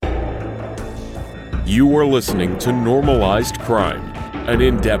You are listening to Normalized Crime, an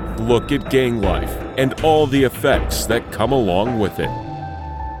in-depth look at gang life and all the effects that come along with it.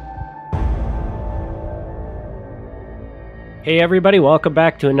 Hey everybody, welcome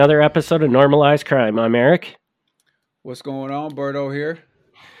back to another episode of Normalized Crime. I'm Eric. What's going on? Berto here.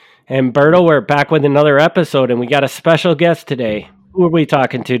 And Berto, we're back with another episode and we got a special guest today. Who are we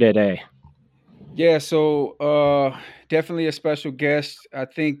talking to today? Yeah, so definitely a special guest. I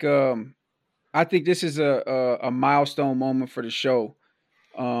think this is a milestone moment for the show.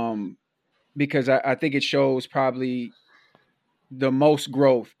 Because I think it shows probably the most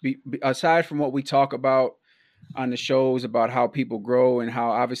growth aside from what we talk about on the shows about how people grow and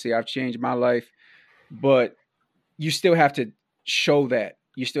how obviously I've changed my life, but you still have to show that.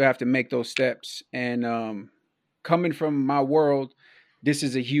 You still have to make those steps. And coming from my world, this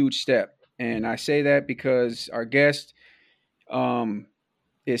is a huge step. And I say that because our guest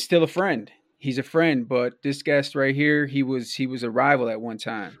is still a friend. He's a friend, but this guest right here, he was a rival at one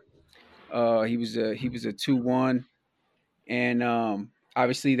time. He was a 2-1, and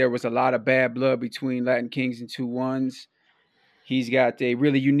obviously there was a lot of bad blood between Latin Kings and 2-1s. He's got a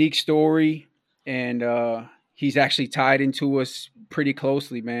really unique story, and he's actually tied into us pretty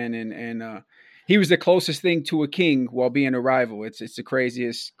closely, man. And he was the closest thing to a king while being a rival. It's the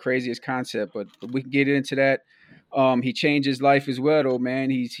craziest concept, but we can get into that. He changed his life as well, though, man.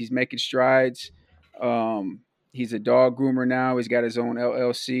 He's making strides. He's a dog groomer now. He's got his own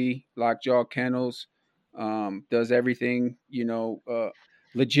LLC, Lockjaw Kennels. Does everything,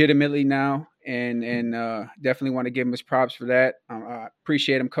 legitimately now, and definitely want to give him his props for that. I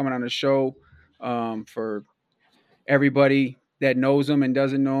appreciate him coming on the show. For everybody that knows him and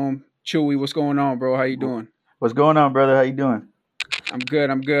doesn't know him, Chewy, what's going on, bro? How you doing? What's going on, brother? How you doing? I'm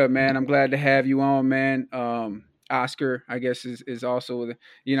good, man. I'm glad to have you on, man. Oscar, I guess, is also, what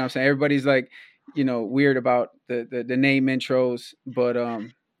I'm saying? Everybody's like, weird about the name intros, but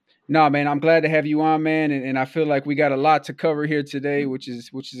no, man, I'm glad to have you on, man, and I feel like we got a lot to cover here today, which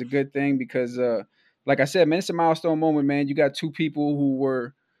is a good thing because, like I said, man, it's a milestone moment, man. You got two people who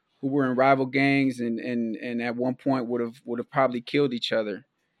were in rival gangs and at one point would have probably killed each other,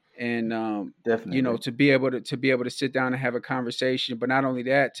 and Definitely. to be able to sit down and have a conversation, but not only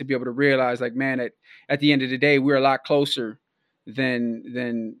that, to be able to realize, like, man, at the end of the day, we're a lot closer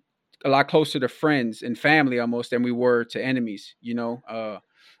than a lot closer to friends and family almost than we were to enemies,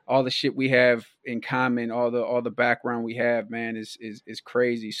 all the shit we have in common, all the background we have, man, is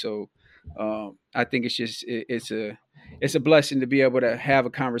crazy. So I think it's a blessing to be able to have a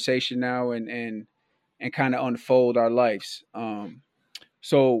conversation now and kind of unfold our lives.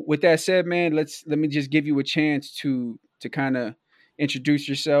 So with that said, man, let me just give you a chance to kind of introduce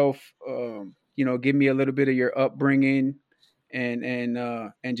yourself. Give me a little bit of your upbringing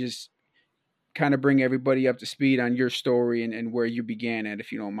and just kind of bring everybody up to speed on your story and where you began at,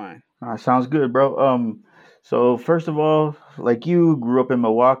 if you don't mind. Sounds good, bro. So first of all, like you grew up in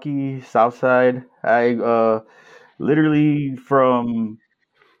Milwaukee, South Side. I literally from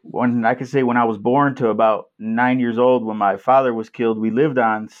when I could say when I was born to about 9 years old when my father was killed, we lived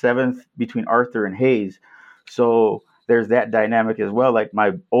on 7th between Arthur and Hayes. So there's that dynamic as well. Like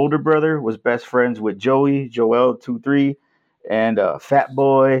my older brother was best friends with Joel 2-3, and Fat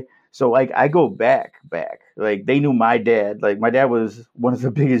Boy. So like I go back. Like they knew my dad. Like my dad was one of the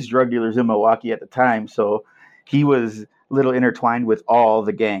biggest drug dealers in Milwaukee at the time. So he was a little intertwined with all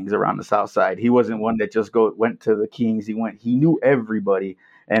the gangs around the South Side. He wasn't one that just went to the Kings. He knew everybody.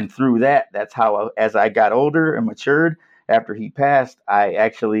 And through that's how, as I got older and matured, after he passed, I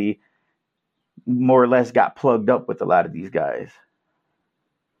actually more or less got plugged up with a lot of these guys.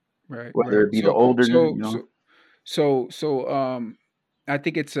 Right. Whether it be the older, So I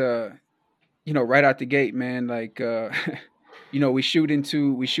think it's right out the gate, man. Like we shoot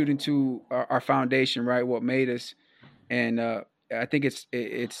into our foundation, right? What made us, and I think it's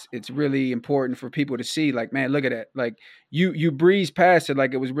really important for people to see, like, man, look at that. Like you breeze past it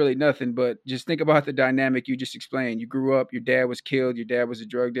like it was really nothing, but just think about the dynamic you just explained. You grew up, your dad was killed, your dad was a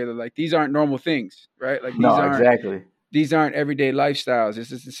drug dealer. Like these aren't normal things, right? Like no, exactly. These aren't everyday lifestyles.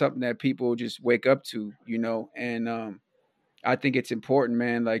 This is something that people just wake up to, and I think it's important,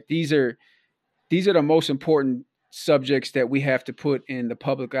 man. Like these are the most important subjects that we have to put in the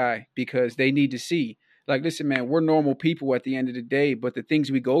public eye because they need to see. Like, listen, man, we're normal people at the end of the day, but the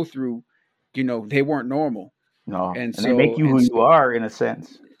things we go through, they weren't normal. No, And they make you who you are in a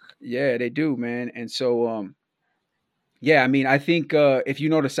sense. Yeah, they do, man. And so, yeah, I mean, I think if you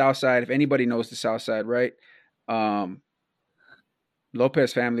know the South Side, if anybody knows the South Side, right?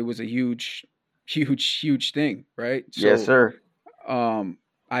 Lopez family was a huge thing, right? So, yes, sir.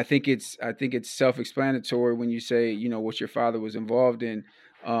 I think it's self-explanatory when you say, you know, what your father was involved in.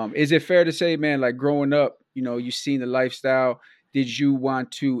 Is it fair to say, man, like growing up, you know, you seen the lifestyle? Did you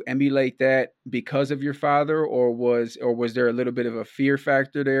want to emulate that because of your father, or was there a little bit of a fear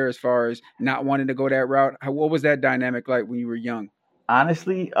factor there as far as not wanting to go that route? What was that dynamic like when you were young?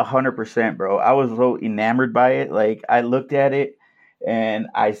 Honestly, 100%, bro. I was so enamored by it. Like I looked at it and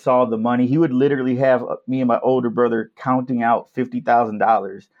I saw the money. He would literally have me and my older brother counting out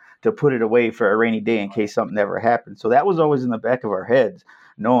 $50,000 to put it away for a rainy day in case something ever happened. So that was always in the back of our heads,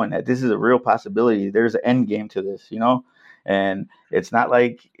 knowing that this is a real possibility. There's an end game to this, you know. And it's not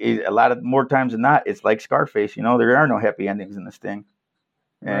like a lot of more times than not, it's like Scarface, you know. There are no happy endings in this thing.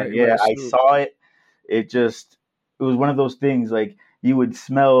 And Right, yeah, right. I So saw it. It was one of those things like you would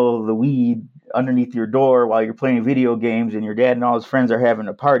smell the weed underneath your door while you're playing video games and your dad and all his friends are having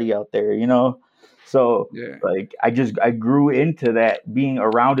a party out there, you know? So yeah, like I grew into that being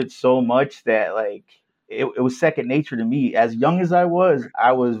around it so much that like it was second nature to me. As young as I was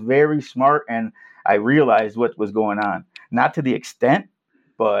very smart and I realized what was going on. Not to the extent,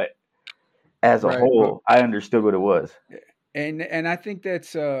 but as a right. But whole, I understood what it was. and I think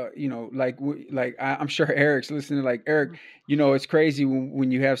that's you know, like I'm sure Eric's listening. Like Eric, you know, it's crazy when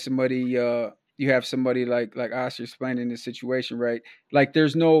you have somebody like Oscar explaining the situation, right? Like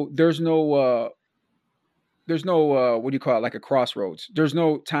there's no what do you call it, like a crossroads. There's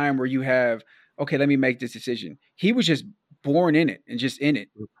no time where you have, okay, let me make this decision. He was just born in it and just in it.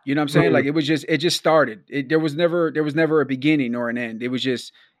 You know what I'm saying? Mhm. Like it just started. There was never a beginning or an end. It was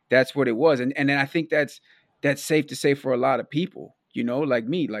just, that's what it was. And then I think that's safe to say for a lot of people, you know, like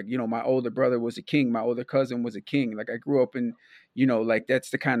me. Like, you know, my older brother was a king, my older cousin was a king. Like I grew up in, you know, like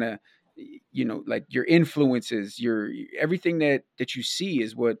that's the kind of, you know, like your influences, your everything that you see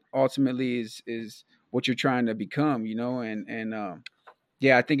is what ultimately is what you're trying to become, you know. And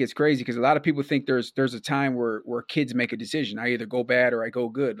yeah, I think it's crazy because a lot of people think there's a time where kids make a decision. I either go bad or I go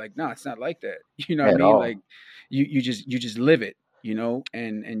good. Like, no, it's not like that. You know what I At mean? Like all. you just live it, you know,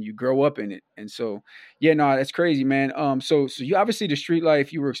 and you grow up in it. And so yeah, no, that's crazy, man. So you obviously the street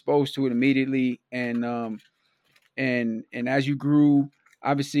life, you were exposed to it immediately, and as you grew,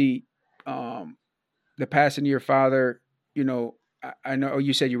 obviously, um the passing of your father, you know, I know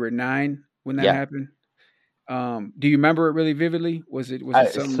you said you were 9 when that Yeah. happened. Do you remember it really vividly? Was it I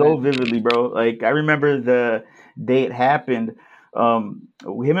something that so vividly, bro. Like I remember the day it happened. Him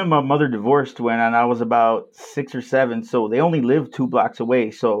and my mother divorced when I was about 6 or 7, so they only lived 2 blocks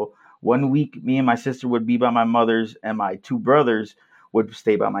away. So one week, me and my sister would be by my mother's, and my two brothers would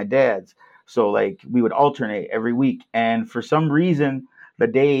stay by my dad's. So like we would alternate every week. And for some reason, the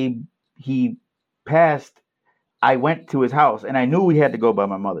day he passed, I went to his house and I knew we had to go by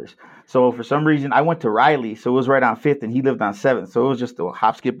my mother's. So for some reason I went to Riley. So it was right on Fifth and he lived on Seventh. So it was just a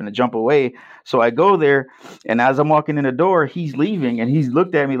hop, skip, and a jump away. So I go there and as I'm walking in the door, he's leaving and he's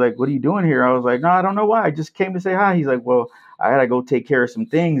looked at me like, "What are you doing here?" I was like, "No, I don't know why. I just came to say hi." He's like, "Well, I gotta go take care of some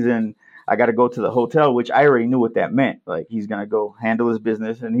things and I gotta go to the hotel," which I already knew what that meant. Like he's gonna go handle his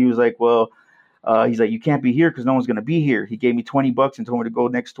business. And he was like, "Well, he's like, you can't be here because no one's gonna be here." He gave me $20 and told me to go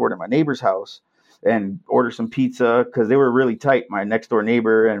next door to my neighbor's house and order some pizza because they were really tight. My next door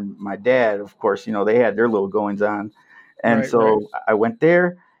neighbor and my dad, of course, you know, they had their little goings on. And right, right, so I went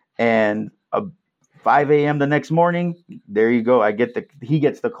there and 5 a.m. the next morning, there you go. He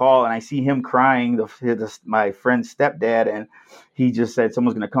gets the call and I see him crying, my friend's stepdad. And he just said,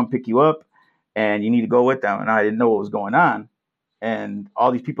 someone's going to come pick you up and you need to go with them. And I didn't know what was going on. And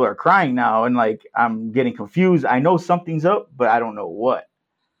all these people are crying now. And like, I'm getting confused. I know something's up, but I don't know what.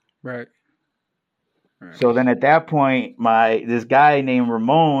 right, right, So then at that point, my this guy named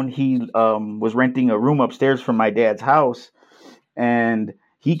Ramon, he was renting a room upstairs from my dad's house, and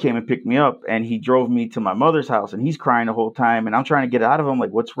he came and picked me up, and he drove me to my mother's house, and he's crying the whole time, and I'm trying to get out of him,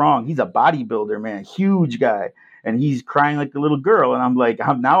 like, what's wrong? He's a bodybuilder, man, huge guy, and he's crying like a little girl, and I'm like,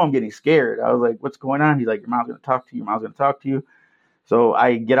 I'm getting scared. I was like, what's going on? He's like, your mom's gonna talk to you. Your mom's gonna talk to you. So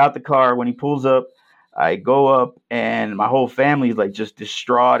I get out the car when he pulls up. I go up and my whole family is like just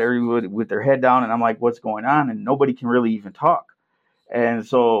distraught, everybody with their head down, and I'm like, "What's going on?" And nobody can really even talk. And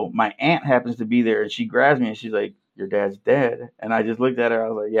so my aunt happens to be there, and she grabs me and she's like, "Your dad's dead." And I just looked at her. I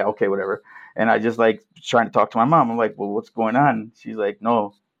was like, "Yeah, okay, whatever." And I just like trying to talk to my mom. I'm like, "Well, what's going on?" She's like,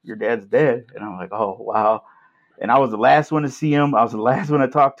 "No, your dad's dead." And I'm like, "Oh wow." And I was the last one to see him. I was the last one to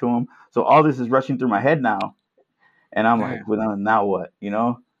talk to him. So all this is rushing through my head now, and I'm like, man, "Well, now what?" You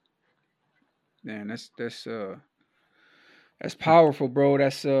know? man, that's powerful, bro.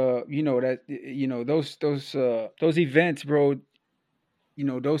 That's you know, that you know, those events, bro, you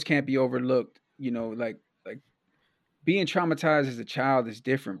know, those can't be overlooked, you know, like being traumatized as a child is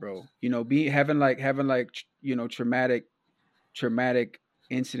different, bro. You know, having like traumatic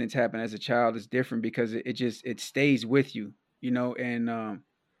incidents happen as a child is different because it just it stays with you, and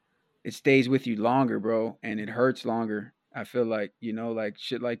it stays with you longer, bro, and it hurts longer. I feel like, like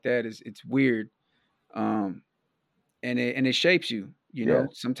shit like that is it's weird. Um and it shapes you, Yeah.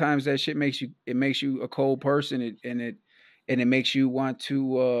 Sometimes that shit makes you a cold person, and it makes you want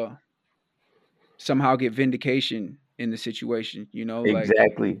to somehow get vindication in the situation, like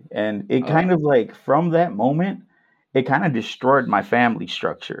Exactly. And it kind uh of like from that moment, it kind of destroyed my family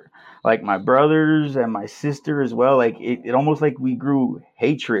structure. Like my brothers and my sister as well. Like it almost like we grew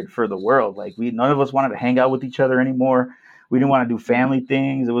hatred for the world. Like we none of us wanted to hang out with each other anymore. We didn't want to do mm, family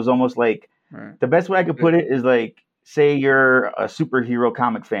things. It was almost like right. the best way I could But- put it is like say you're a superhero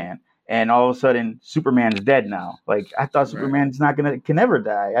comic fan and all of a sudden Superman's dead now. Like I thought right, Superman's not gonna can never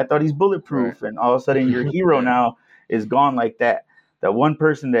die. I thought he's right, bulletproof and all of a sudden your hero right, now is gone like that. That one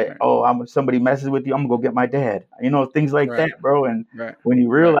person that, right, oh, I'm somebody messes with you, I'm gonna go get my dad. Things like right, that, bro. And right, when you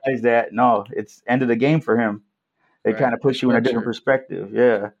right, realize that, no, it's end of the game for him. It right. kind of That puts you in a different structure, perspective.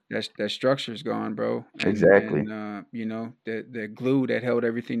 Yeah, that structure's gone, bro, exactly. and the glue that held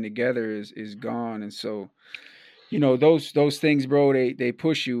everything together is gone, and so those things, bro, they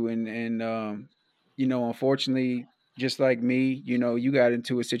push you, and unfortunately, just like me, you got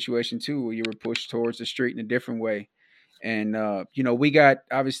into a situation too where you were pushed towards the street in a different way. And we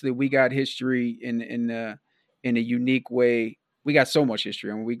got history in a unique way. We got so much history.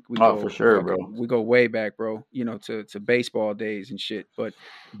 I mean, we Oh, for go sure, bro. fucking we go way back, bro, to baseball days and shit. But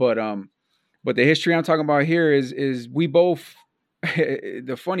the history I'm talking about here is we both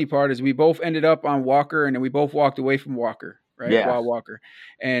the funny part is we both ended up on Walker, and then we both walked away from Walker, right? Yeah, While Walker.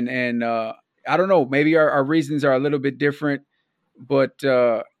 And I don't know, maybe our reasons are a little bit different, but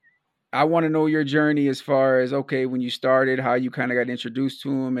I want to know your journey as far as, okay, when you started, how you kind of got introduced to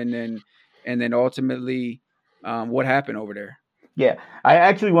him, and then ultimately what happened over there. yeah. I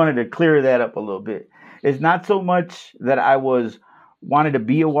actually wanted to clear that up a little bit. It's not so much that I was wanted to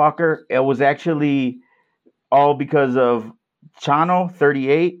be a walker. It was actually all because of Chano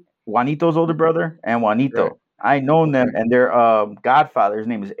 38, Juanito's older brother, and Right. Juanito. I known them, Okay. and their godfather, his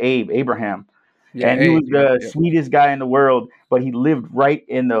name is Abraham, Yeah, and he was Abe. Yep. the Yep. sweetest guy in the world. But he lived right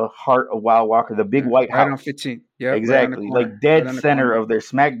in the heart of Wild Walker, the big Right. white Right on house. 15. Yep. Right on the Exactly, like corner. Right dead on the center corner. of their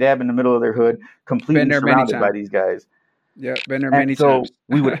smack dab in the middle of their hood, Been completely there many surrounded by times. these guys. Yep. Been there And many so times.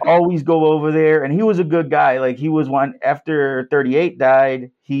 we would always go over there, and he was a good guy. Like he was one after 38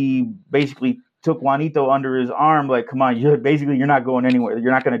 died, he basically took Juanito under his arm, like, come on, you're not going anywhere.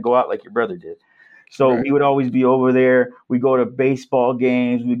 You're not going to go out like your brother did. So Right. we would always be over there. We go to baseball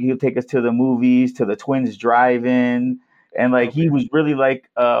games. He'll take us to the movies, to the Twins drive-in, and like he Okay. was really like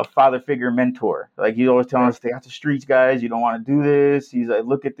a father figure mentor. Like he's always telling Right. us, "Stay out the streets, guys. You don't want to do this." He's like,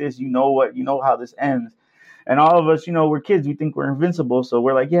 "Look at this. You know how this ends." And all of us, we're kids. We think we're invincible. So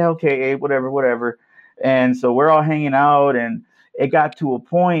we're like, yeah, okay, Abe, whatever, whatever. And so we're all hanging out. And it got to a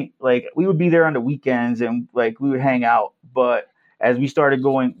point, like, we would be there on the weekends and, like, we would hang out. But as we started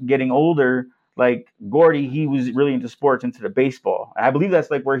getting older, like, Gordy, he was really into sports, into the baseball. And I believe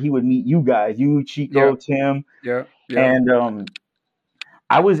that's, like, where he would meet you guys, you, Chico, Yep. Tim. Yep. Yep. And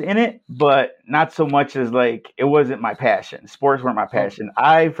I was in it, but not so much as like it wasn't my passion. Sports weren't my Okay. passion.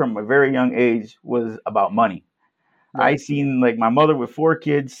 I, from a very young age, was about money. I Right. seen like my mother with 4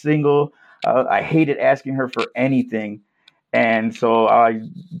 kids, single. I hated asking her for anything, and so I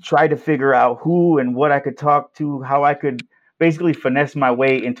tried to figure out who and what I could talk to, how I could basically finesse my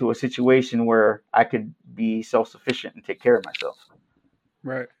way into a situation where I could be self sufficient and take care of myself.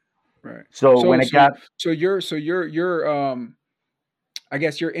 Right. Right. So So when it so got so your I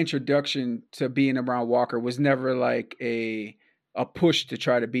guess your introduction to being around Walker was never like a push to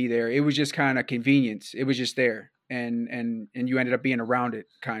try to be there. It was just kind of convenience. It was just there, and you ended up being around it,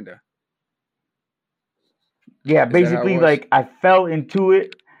 kind of. yeah, Is that how it basically was? like I fell into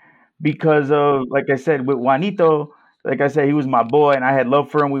it because of, like I said, with Juanito, like I said, he was my boy and I had love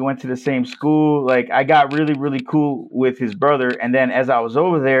for him. We went to the same school. Like I got really, really cool with his brother. And then as I was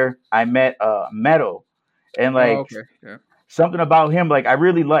over there, I met Meadow. And Oh, like okay. Yeah. something about him, like I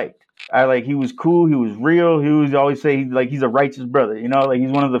really liked. I like he was cool, he was real, he was always say like he's a righteous brother, like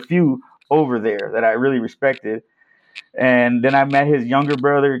he's one of the few over there that I really respected. And then I met his younger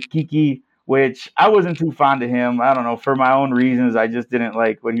brother, Kiki, which I wasn't too fond of him. I don't know, for my own reasons. I just didn't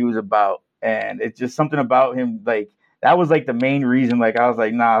like what he was about. And it's just something about him, like that was like the main reason. Like I was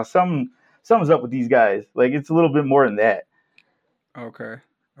like, nah, something's up with these guys. Like it's a little bit more than that. Okay.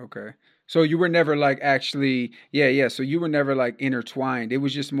 Okay. So you were never like actually, yeah, yeah. So you were never like intertwined. It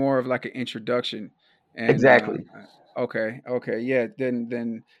was just more of like an introduction, and Exactly. Okay, yeah.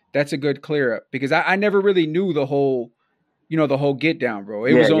 Then that's a good clear up because I never really knew the whole, the whole get down, bro.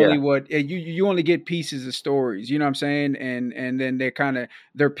 It Yeah, was only yeah, you only get pieces of stories, you know what I'm saying, and then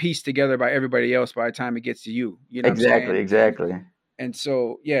they're pieced together by everybody else by the time it gets to you, you know what I'm exactly, saying, exactly. and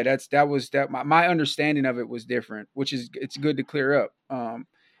so yeah, that my understanding of it was different, which is it's good to clear up.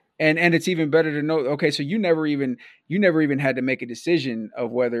 And it's even better to know. Okay, so you never even had to make a decision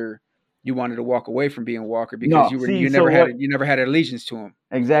of whether you wanted to walk away from being Walker because No, you were see, you so never had what it, you never had allegiance to him.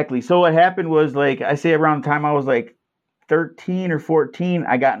 exactly? So what happened was like I say around the time I was like 13 or 14,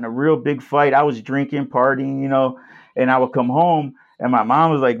 I got in a real big fight. I was drinking, partying, and I would come home and my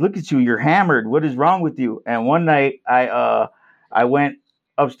mom was like, "Look at you, you're hammered. What is wrong with you?" And one night I went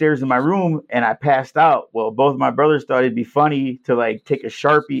upstairs in my room and I passed out. Well, both my brothers thought it'd be funny to like take a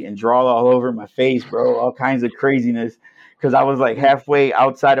Sharpie and draw all over my face, bro, all kinds of craziness because I was like Mm, halfway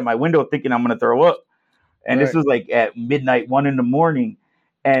outside of my window thinking I'm going to throw up. And this right. was like at midnight, 1 in the morning,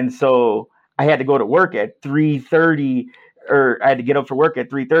 and so I had to go to work at 3:30, or I had to get up for work at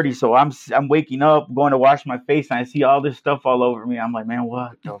 3:30. So I'm waking up, going to wash my face, and I see all this stuff all over me. I'm like, man,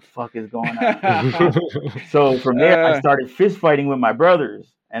 what the fuck is going on? So from there, I uh, started fist fighting with my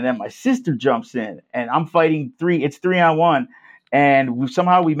brothers, and then my sister jumps in, and I'm fighting three. It's 3-on-1, and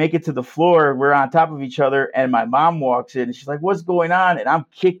somehow we make it to the floor. We're on top of each other, and my mom walks in, and she's like, "What's going on?" And I'm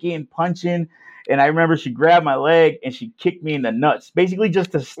kicking, punching, and I remember she grabbed my leg and she kicked me in the nuts, basically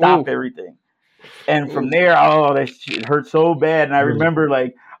just to stop ooh, everything. And from ooh. there, oh, that shit hurt so bad. And I remember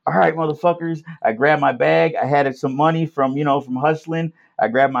like, all right, motherfuckers. I grabbed my bag. I had some money from hustling. I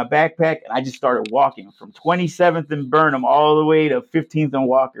grabbed my backpack and I just started walking from 27th and Burnham all the way to 15th and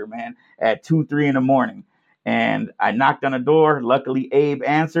Walker, man, at 2, 3 in the morning. And I knocked on a door. Luckily, Abe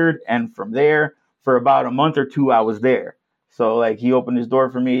answered. And from there, for about a month or two, I was there. So like he opened his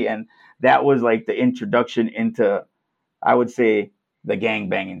door for me, and that was like the introduction into, I would say, the gang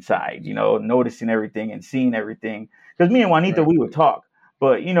banging side, noticing everything and seeing everything. Because me and Juanita, Right, we would talk,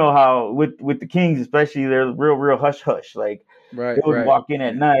 but you know how with the Kings, especially, they're real hush hush. Like they right, would right. walk in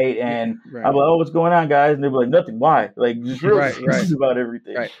at night, Yeah, and right, I'm like, "Oh, what's going on, guys?" And they'd be like, "Nothing. Why?" Like just real right, right, serious about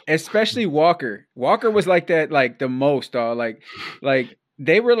everything. right. Especially Walker. Walker was like that, like the most, dog. Like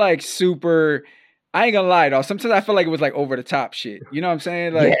they were like super. I ain't gonna lie, dog. Sometimes I feel like it was like over the top shit. You know what I'm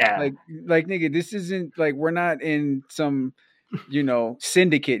saying? Like, Yeah, like, like, nigga, this isn't like we're not in some,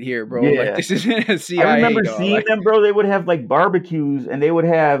 syndicate here, bro. Like yeah. this isn't a I CIA, remember dog. seeing Like, them, bro. They would have like barbecues, and they would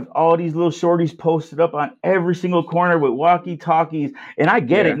have all these little shorties posted up on every single corner with walkie talkies. And I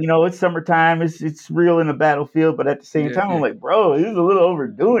get it, yeah, it's summertime, it's real in the battlefield, but at the same yeah, time, I'm yeah, like, bro, this is a little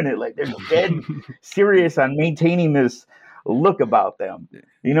overdoing it. Like they're dead yeah, serious on maintaining this look about them.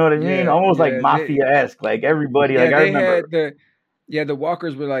 You know what I mean? yeah, Almost like yeah. mafia esque. Like everybody, like Yeah, I they had remember. the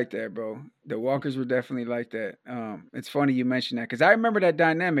Walkers were like that, bro. The Walkers were definitely like that. It's funny you mentioned that because I remember that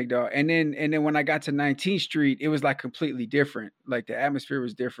dynamic, dog. And then when I got to 19th Street, it was like completely different. Like the atmosphere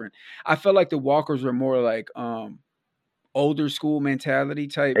was different. I felt like the Walkers were more like older school mentality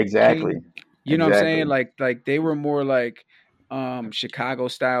type Exactly, king. You know what I'm saying? exactly. Like they were more like Chicago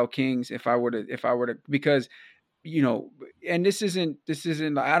style kings. If I were to because you know, and this isn't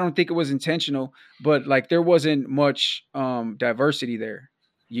I don't think it was intentional, but like there wasn't much diversity there.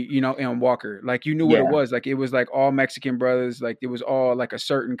 In Walker. Like you knew what it Yeah, was. Like it was like all Mexican brothers, like it was all like a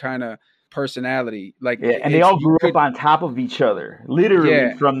certain kind of personality. Like yeah, and they it's all you grew up could on top of each other, literally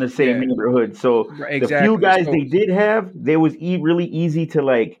yeah, from the same yeah. neighborhood. So the few Exactly. guys So they did have, they was really easy to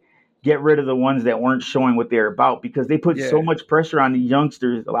like get rid of the ones that weren't showing what they're about because they put so yeah, much pressure on the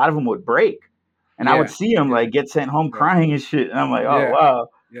youngsters. A lot of them would break, and I would yeah, see them yeah, like get sent home right. crying and shit. And I'm like, oh Yeah. wow,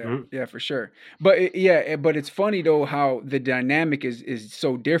 Yeah, yeah, for sure. But it's funny though how the dynamic is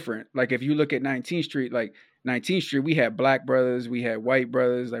so different. Like if you look at 19th Street, like 19th Street, we had black brothers, we had white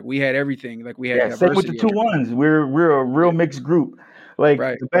brothers, like we had everything, like we had yeah. Same with the diversity two everywhere. ones. We're a real Yeah, mixed group. Like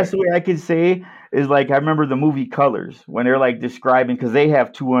right, the right. best way I could say is like I remember the movie Colors when they're like describing because they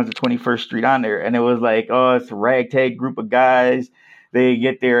have two ones of 21st Street on there, and it was like, oh, it's a ragtag group of guys. They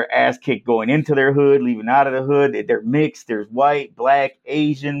get their ass kicked going into their hood, leaving out of the hood. They're mixed. There's white, black,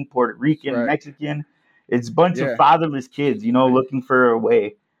 Asian, Puerto Rican, Right. Mexican. It's a bunch of Yeah. fatherless kids, looking for a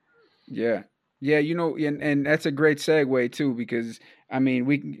way. Yeah. Yeah, and that's a great segue too, because I mean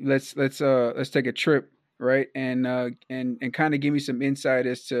let's take a trip, right? And kind of give me some insight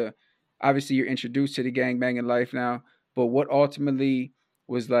as to obviously you're introduced to the gangbanging life now, but what ultimately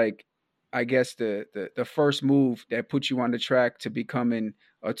was like I guess the first move that put you on the track to becoming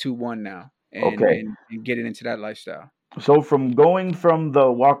a 2-1 now and Okay. and, and getting into that lifestyle. So from going from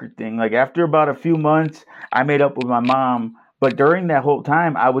the Walker thing, like after about a few months, I made up with my mom But during that whole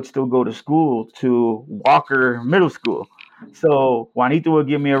time, I would still go to school to Walker Middle School. So Juanito would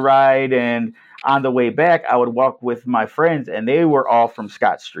give me a ride, and on the way back, I would walk with my friends, and they were all from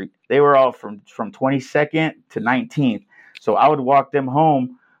Scott Street. They were all from 22nd to 19th. So I would walk them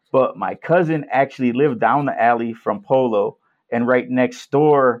home. But my cousin actually lived down the alley from Polo and right next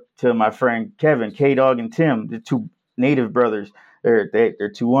door to my friend Kevin, K Dog and Tim, the two native brothers.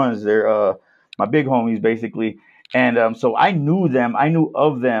 They're two ones. They're my big homies basically. And so I knew them. I knew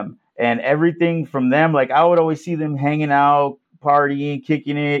of them and everything from them. Like I would always see them hanging out, partying,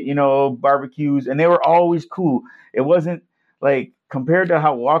 kicking it, barbecues, and they were always cool. It wasn't like compared to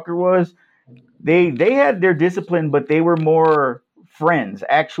how Walker was. They had their discipline, but they were more friends,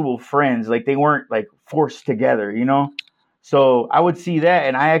 actual friends. Like they weren't like forced together. So I would see that,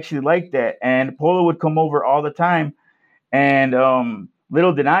 and I actually liked that. And Polo would come over all the time. And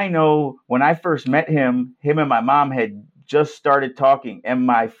little did I know, when I first met him and my mom had just started talking. And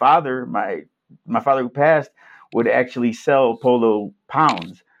my father who passed, would actually sell Polo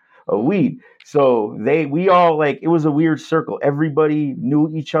pounds of weed. So we all, like, it was a weird circle. Everybody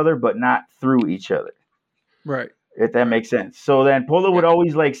knew each other, but not through each other. Right. If that makes sense. So then Polo would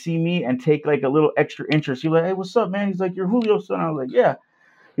always like see me and take like a little extra interest. He's like, "Hey, what's up, man?" He's like, "You're Julio's son." I was like, "Yeah."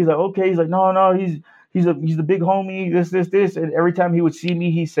 He's like, "Okay." He's like, "No, he's the big homie, this." And every time he would see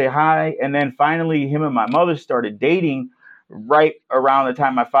me, he'd say hi. And then finally him and my mother started dating right around the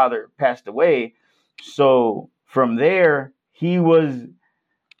time my father passed away. So from there, the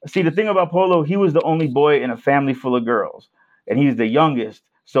thing about Polo, he was the only boy in a family full of girls, and he's the youngest.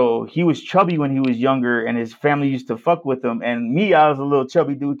 So he was chubby when he was younger, and his family used to fuck with him. And me, I was a little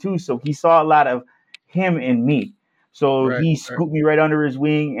chubby dude too. So he saw a lot of him in me. So he scooped me right under his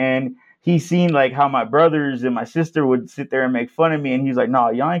wing, and he seen like how my brothers and my sister would sit there and make fun of me. And he's like, "No,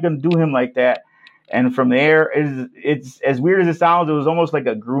 y'all ain't gonna do him like that." And from there, it's as weird as it sounds, it was almost like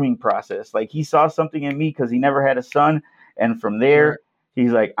a grooming process. Like he saw something in me because he never had a son. And from there,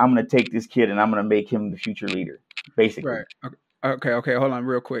 he's like, "I'm going to take this kid and I'm going to make him the future leader," basically. Right. Okay. Hold on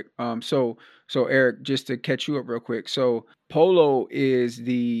real quick. So Eric, just to catch you up real quick. So Polo is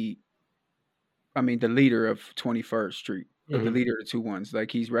the leader of 21st Street, the leader of the 2-1s. Like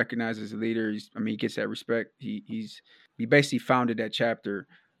he's recognized as a leader. He gets that respect. He basically founded that chapter.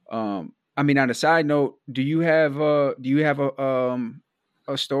 On a side note, do you have a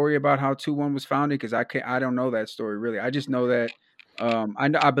story about how 2-1 was founded? Because I don't know that story really. I just know that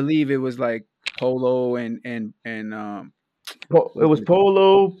I believe it was like Polo and it was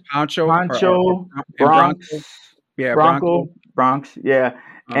Polo, Pancho, Bronx, Bronx, yeah,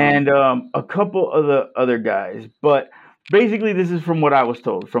 and a couple of the other guys. But basically, this is from what I was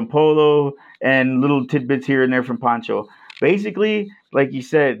told from Polo and little tidbits here and there from Pancho. Basically, like you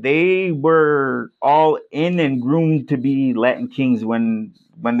said, they were all in and groomed to be Latin Kings when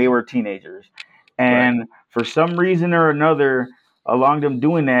they were teenagers, and for some reason or another, along them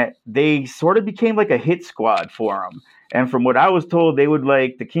doing that, they sort of became like a hit squad for them. And from what I was told, they would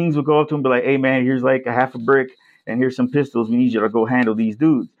the Kings would go up to him and be like, "Hey man, here's like a half a brick and here's some pistols. We need you to go handle these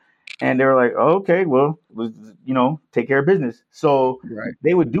dudes." And they were like, "Oh, okay, well, take care of business." So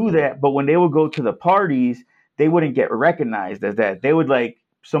they would do that. But when they would go to the parties, they wouldn't get recognized as that. They would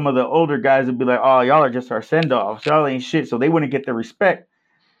some of the older guys would be like, "Oh, y'all are just our send-offs. Y'all ain't shit." So they wouldn't get the respect.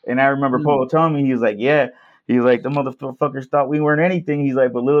 And I remember Polo telling me, he was like, "Yeah." He's like, "The motherfuckers thought we weren't anything." He's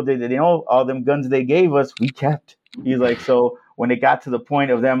like, "But little did they know, all them guns they gave us, we kept." He's like, so when it got to the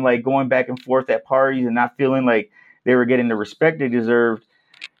point of them going back and forth at parties and not feeling like they were getting the respect they deserved,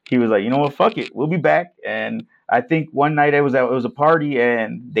 he was like, "You know what, fuck it, we'll be back." And I think one night it was a party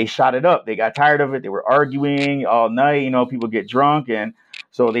and they shot it up. They got tired of it. They were arguing all night. People get drunk, and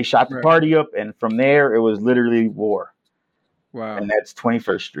so they shot the party up. And from there, it was literally war. Wow. And that's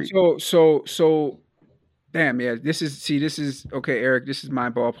 21st Street. So. Damn, yeah. This is okay, Eric. This is my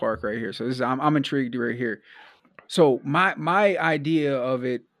ballpark right here. So I'm intrigued right here. So my idea of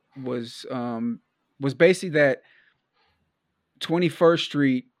it was basically that 21st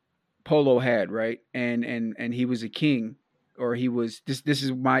Street Polo had, right, and he was a king, or he was this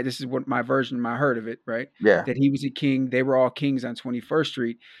is what my version I heard of it, right? Yeah. That he was a king. They were all kings on 21st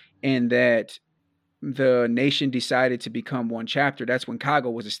Street, and that the nation decided to become one chapter. That's when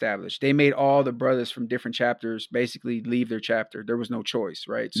Kago was established. They made all the brothers from different chapters basically leave their chapter. There was no choice,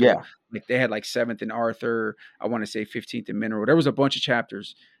 right? So they had 7th and Arthur, I want to say 15th and Mineral. There was a bunch of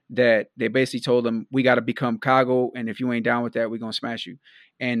chapters that they basically told them, "We got to become Kago, and if you ain't down with that, we're going to smash you."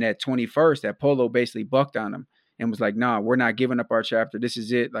 And at 21st, that Polo basically bucked on them and was like, "Nah, we're not giving up our chapter. This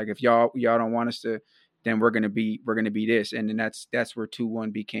is it. Like, if y'all don't want us to then we're gonna be this, and then that's where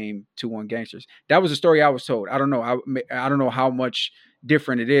 2-1 became 2-1 Gangsters. That was the story I was told. I don't know. I don't know how much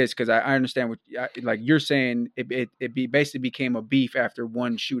different it is, because I understand what like you're saying. Basically became a beef after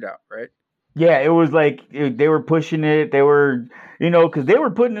one shootout, right? Yeah, it was like they were pushing it. They were, because they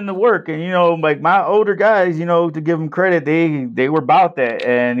were putting in the work, and like my older guys, to give them credit, they were about that,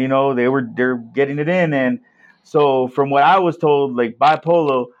 and they're getting it in, and so from what I was told, like by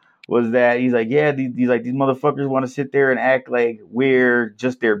Polo was that he's like, yeah, these motherfuckers want to sit there and act like we're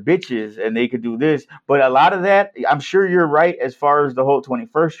just their bitches and they could do this, but a lot of that, I'm sure you're right as far as the whole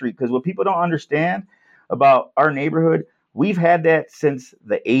 21st Street, because what people don't understand about our neighborhood, we've had that since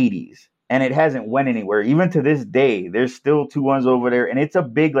the 80s. And it hasn't went anywhere. Even to this day, there's still 2-1s over there. And it's a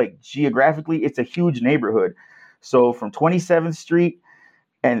big, like geographically, it's a huge neighborhood. So from 27th Street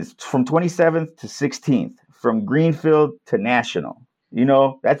and from 27th to 16th, from Greenfield to National,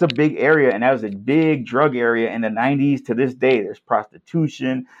 that's a big area. And that was a big drug area in the 90s to this day. There's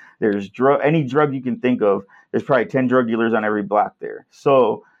prostitution, there's any drug you can think of. There's probably 10 drug dealers on every block there.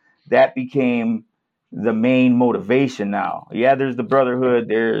 So that became the main motivation now. Yeah, there's the brotherhood,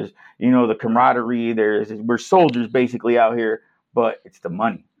 there's the camaraderie, we're soldiers basically out here, but it's the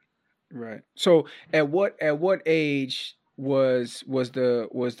money. Right. So at what age was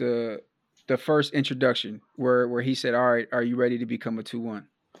the first introduction where he said, all right, are you ready to become a 2-1?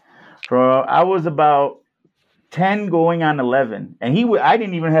 I was about 10 going on 11, and I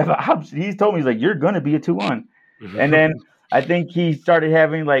didn't even have an option. He told me, he's like, you're gonna be a 2-1. And then I think he started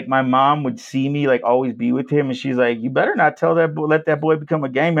having, like, my mom would see me, like, always be with him, and she's like, you better not let that boy become a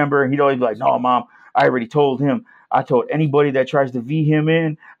gang member. And he'd always be like, no, Mom, I already told him. I told anybody that tries to V him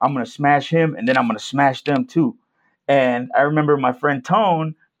in, I'm going to smash him, and then I'm going to smash them too. And I remember my friend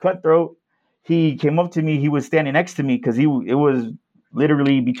Tone, Cutthroat, he came up to me. He was standing next to me because it was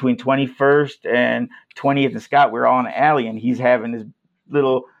literally between 21st and 20th and Scott. We're all in the alley, and he's having this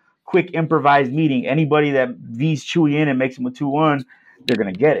little quick improvised meeting. Anybody that V's Chewy in and makes him a 2-1, they're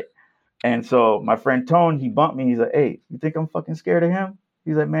gonna get it. And so my friend Tone, he bumped me. He's like, hey, you think I'm fucking scared of him?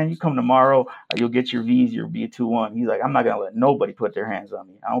 He's like, man, you come tomorrow, you'll get your V's, you'll be a 2-1. He's like, I'm not gonna let nobody put their hands on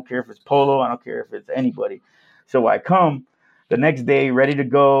me. I don't care if it's Polo, I don't care if it's anybody. So I come the next day ready to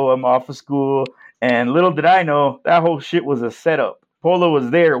go. I'm off of school, and little did I know that whole shit was a setup. Polo was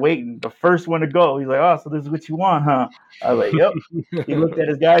there waiting, the first one to go. He's like, oh, so this is what you want, huh? I was like, yep. He looked at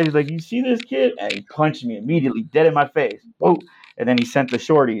his guy. He's like, you see this kid? And he punched me immediately, dead in my face. Boom. And then he sent the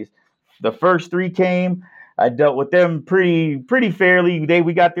shorties. The first 3 came. I dealt with them pretty fairly.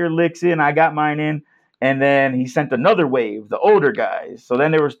 We got their licks in. I got mine in. And then he sent another wave, the older guys. So then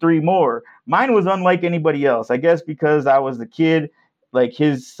there was 3 more. Mine was unlike anybody else. I guess because I was the kid, like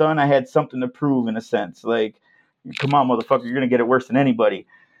his son, I had something to prove in a sense. Like, come on, motherfucker, you're going to get it worse than anybody.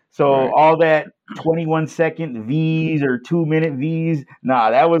 So right. All that 21-second Vs or 2-minute Vs,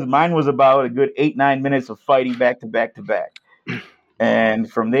 mine was about a good 8-9 minutes of fighting back to back to back.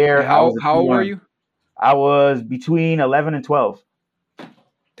 And from there, how old were you? I was between 11 and 12.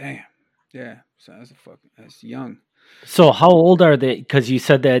 Damn. Yeah. So that's young. So how old are they? Because you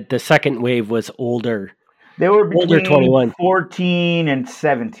said that the second wave was older. They were between 21. 14 and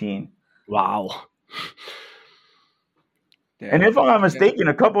 17. Wow. And if I'm not mistaken,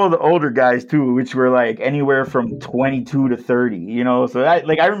 a couple of the older guys too, which were like anywhere from 22 to 30, So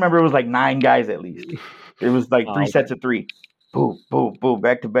I remember it was like 9 guys at least. It was like 3 sets of 3. Boom, boom, boom,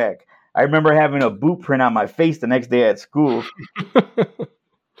 back to back. I remember having a boot print on my face the next day at school.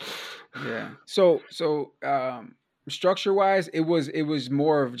 Yeah. So structure wise, it was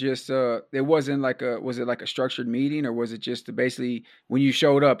more of just it wasn't like was it like a structured meeting, or was it just basically when you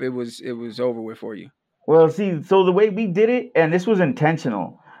showed up it was over with for you? Well, see, so the way we did it, and this was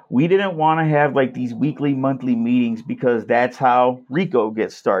intentional, we didn't want to have like these weekly, monthly meetings because that's how RICO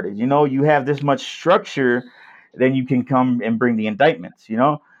gets started. You have this much structure, then you can come and bring the indictments,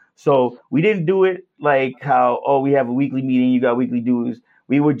 So we didn't do it like how, we have a weekly meeting, you got weekly dues.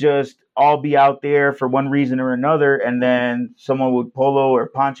 We would just all be out there for one reason or another, and then someone would, Polo or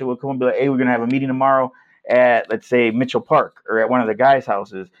Pancho would come and be like, hey, we're going to have a meeting tomorrow at, let's say, Mitchell Park or at one of the guys'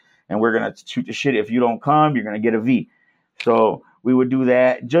 houses. And we're going to shoot the shit. If you don't come, you're going to get a V. So we would do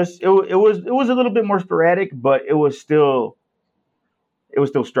that. Just it was a little bit more sporadic, but it was still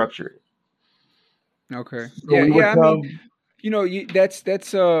structured. Okay. So I mean,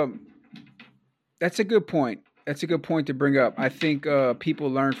 that's a good point. That's a good point to bring up. I think people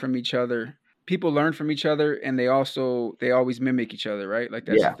learn from each other. People learn from each other, and they always mimic each other, right? Like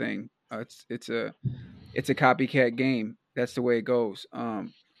that's the thing. It's a copycat game. That's the way it goes.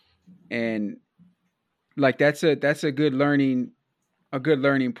 And like that's a good learning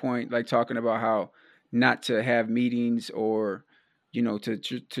point, like talking about how not to have meetings or,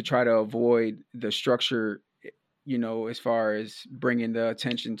 to try to avoid the structure, as far as bringing the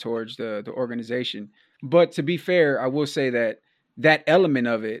attention towards the organization. But to be fair, I will say that element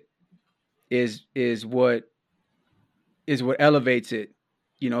of it is what elevates it.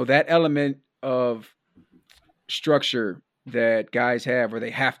 That element of structure that guys have, where they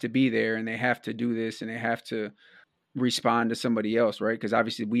have to be there and they have to do this and they have to respond to somebody else, right? Because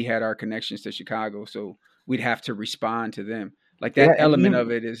obviously we had our connections to Chicago, so we'd have to respond to them. Like that element of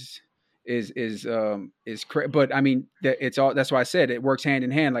it but I mean, it's all, that's why I said it works hand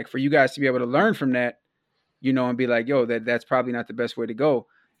in hand. Like for you guys to be able to learn from that, and be like, yo, that's probably not the best way to go.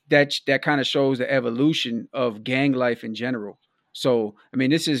 That kind of shows the evolution of gang life in general. So, I mean,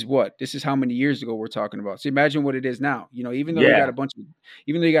 this is how many years ago we're talking about. So imagine what it is now. Even though you got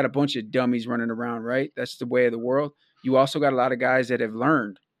a bunch of dummies running around, right? That's the way of the world. You also got a lot of guys that have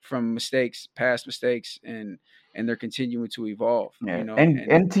learned from past mistakes, and they're continuing to evolve. Yeah.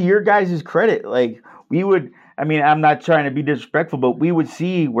 And to your guys' credit, like I'm not trying to be disrespectful, but we would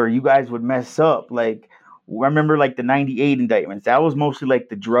see where you guys would mess up. Like I remember like the 98 indictments. That was mostly like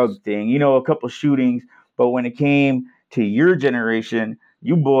the drug thing, a couple shootings. But when it came to your generation,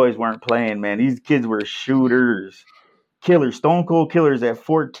 you boys weren't playing, man. These kids were shooters, killers, stone cold killers at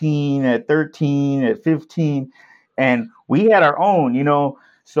 14, at 13, at 15. And we had our own,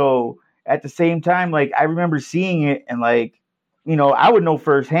 So at the same time, like I remember seeing it and like, I would know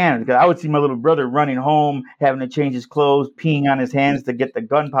firsthand because I would see my little brother running home, having to change his clothes, peeing on his hands to get the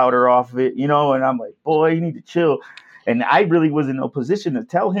gunpowder off of it, and I'm like, boy, you need to chill. And I really was in no position to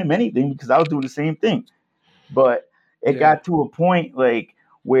tell him anything because I was doing the same thing. But it got to a point like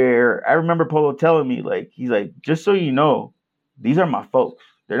where I remember Polo telling me, like, he's like, just so you know, these are my folks.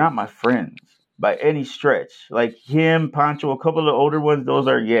 They're not my friends by any stretch. Like him, Pancho, a couple of the older ones, those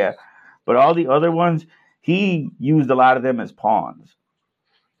are, yeah. But all the other ones, he used a lot of them as pawns.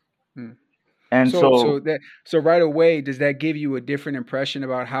 And so right away, does that give you a different impression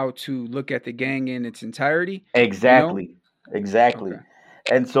about how to look at the gang in its entirety? Exactly. Okay.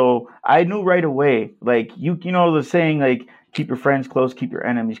 And so I knew right away, like the saying, like, keep your friends close, keep your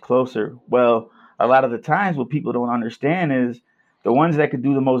enemies closer. Well, a lot of the times what people don't understand is the ones that could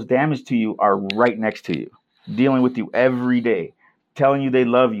do the most damage to you are right next to you, dealing with you every day, telling you they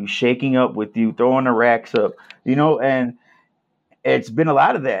love you, shaking up with you, throwing the racks up, and it's been a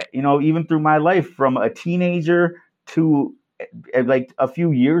lot of that, even through my life from a teenager to like a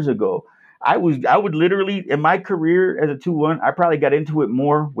few years ago. I would literally, in my career as a 2-1, I probably got into it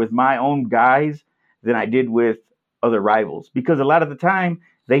more with my own guys than I did with other rivals, because a lot of the time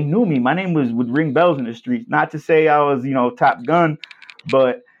they knew me. My name would ring bells in the streets. Not to say I was, Top Gun,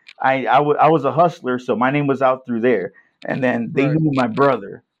 but I was a hustler, so my name was out through there. And then they knew my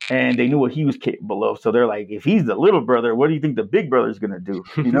brother, and they knew what he was capable of. So they're like, if he's the little brother, what do you think the big brother's gonna do?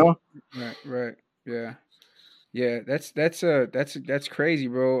 Right. Yeah. That's crazy,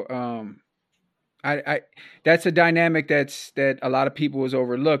 bro. I that's a dynamic that a lot of people has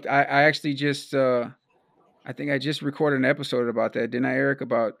overlooked. I actually just I think I just recorded an episode about that, didn't I, Eric?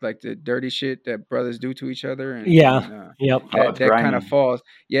 About like the dirty shit that brothers do to each other. And yep. That kind of falls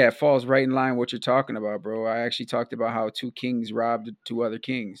right in line with what you're talking about, bro. I actually talked about how 2 kings robbed 2 other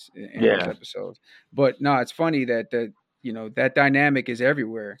kings in those episodes. But no, it's funny that that dynamic is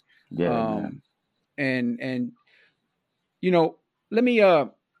everywhere. Yeah. And let me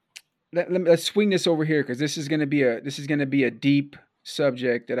let's swing this over here, because this is going to be a deep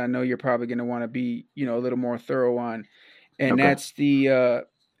subject that I know you're probably going to want to be a little more thorough on, and that's the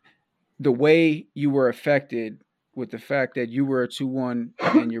way you were affected with the fact that you were a 2-1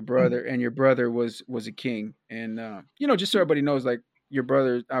 and your brother was a king. And just so everybody knows, like, your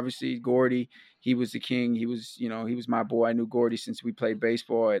brother, obviously Gordy, he was the king. He was he was my boy. I knew Gordy since we played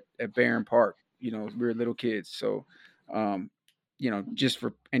baseball at Barron Park. We were little kids. So just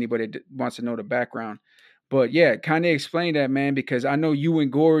for anybody that wants to know the background. But yeah, kind of explain that, man, because I know you and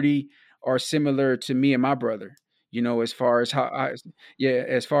Gordy are similar to me and my brother, as far as how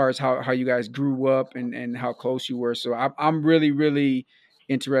you guys grew up and how close you were. So I'm really, really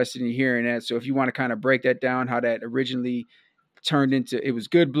interested in hearing that. So if you want to kind of break that down, how that originally turned into, it was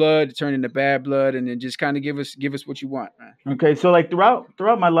good blood, it turned into bad blood, and then just kind of give us what you want, man. Okay. So like throughout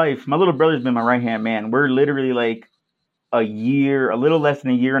my life, my little brother's been my right-hand man. We're literally like a little less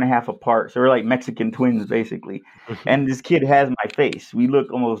than a year and a half apart. So we're like Mexican twins, basically. And this kid has my face. We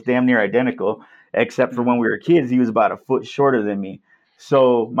look almost damn near identical, except for when we were kids, he was about a foot shorter than me.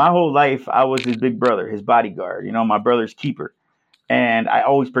 So my whole life, I was his big brother, his bodyguard, my brother's keeper. And I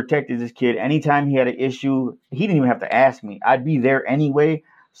always protected this kid. Anytime he had an issue, he didn't even have to ask me. I'd be there anyway.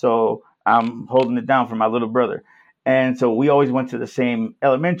 So I'm holding it down for my little brother. And so we always went to the same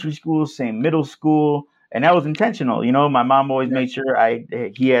elementary school, same middle school, and that was intentional. You know, my mom always Yeah. made sure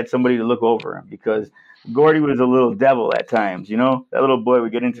he had somebody to look over him because Gordy was a little devil at times. You know, that little boy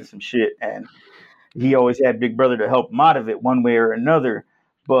would get into Yeah. some shit, and he always had Big Brother to help him out of it one way or another.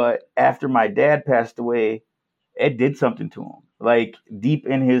 But after my dad passed away, it did something to him. Like deep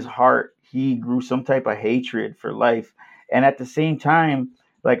in his heart, he grew some type of hatred for life. And at the same time,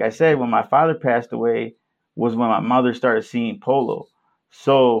 like I said, when my father passed away, was when my mother started seeing Polo.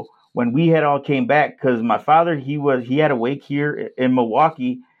 So when we had all came back, because my father he had a wake here in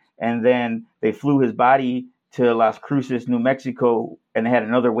Milwaukee, and then they flew his body to Las Cruces, New Mexico, and they had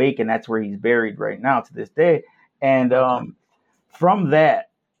another wake, and that's where he's buried right now to this day. And Okay. from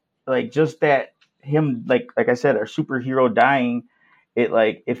that, like just that him like I said, our superhero dying,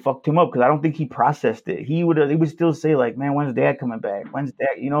 it fucked him up because I don't think he processed it. He would still say like, man, when's dad coming back? When's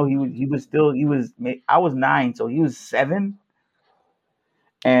dad? You know, he was I was 9, so he was 7,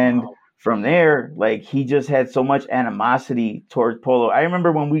 and Wow. from there, like he just had so much animosity towards Polo. I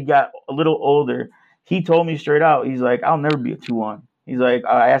remember when we got a little older, he told me straight out, he's like, I'll never be a 2-1. He's like,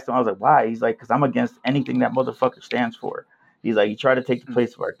 I asked him, I was like, why? He's like, because I'm against anything that motherfucker stands for. He's like, he tried to take the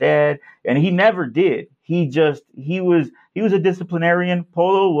place of our dad, and he never did. He was a disciplinarian.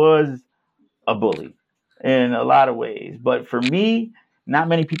 Polo was a bully in a lot of ways. But for me, not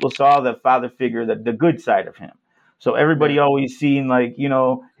many people saw the father figure, the good side of him. So everybody Right. always seen like,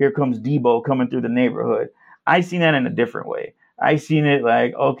 here comes Debo coming through the neighborhood. I seen that in a different way. I seen it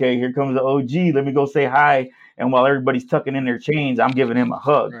like, okay, here comes the OG. Let me go say hi. And while everybody's tucking in their chains, I'm giving him a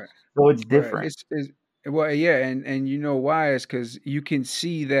hug. Right. So it's Right. different. It's well, yeah, and you know why? Is because you can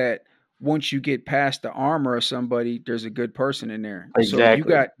see that once you get past the armor of somebody, there's a good person in there. So Exactly. you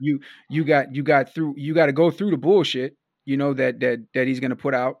got through. You got to go through the bullshit. You know that he's gonna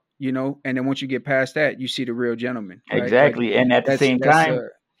put out. You know, and then once you get past that, you see the real gentleman, right? Like Exactly. And at the same that's time,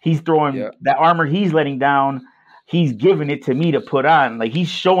 he's throwing yeah. that armor he's letting down, he's giving it to me to put on. Like he's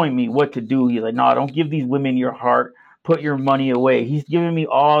showing me what to do. He's like, no, don't give these women your heart. Put your money away. He's giving me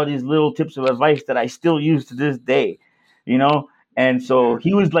all these little tips of advice that I still use to this day, you know? And so Yeah.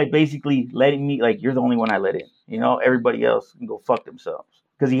 he was like basically letting me, like, you're the only one I let in. You know, everybody else can go fuck themselves.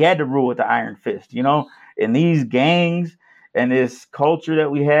 Because he had to rule with the iron fist, you know? In these gangs and this culture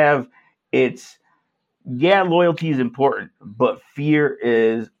that we have, it's yeah, loyalty is important, but fear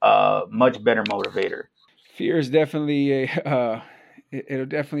is a much better motivator. Fear is definitely a it'll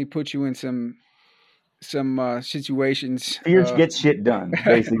definitely put you in some situations. Fear gets shit done,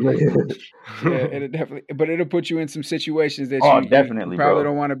 basically. Yeah, it'll definitely, but it'll put you in some situations that Oh, you definitely, probably bro.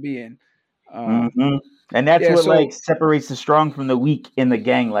 don't want to be in. Um, hmm And that's yeah, what like so separates the strong from the weak in the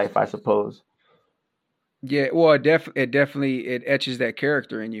gang life, I suppose. yeah, well, it definitely it etches that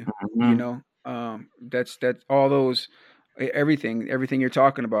character in you. You hmm know, that's all those everything you're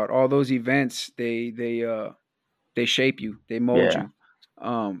talking about. All those events they shape you, they mold Yeah,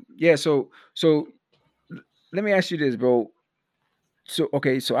 you. Yeah, so let me ask you this, bro. So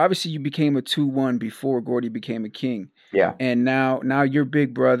okay, so obviously you became a 2-1 before Gordy became a king, yeah. and now your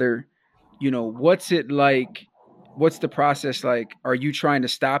big brother. You know, what's it like? What's the process like? Are you trying to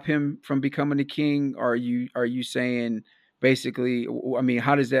stop him from becoming a king? Are you saying basically? I mean,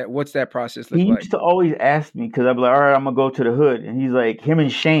 how does that? What's that process He look like? used to always ask me because I'd be like, all right, I'm gonna go to the hood. And he's like, him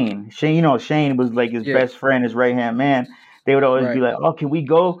and Shane. Shane, Shane was like his Yeah, best friend, his right hand man. They would always be right, like, oh, can we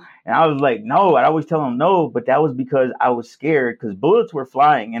go? And I was like, no. I'd always tell him no, but that was because I was scared because bullets were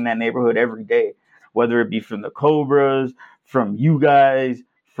flying in that neighborhood every day, whether it be from the Cobras, from you guys,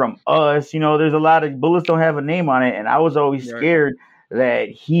 from us. There's a lot of bullets don't have a name on it. And I was always right, scared that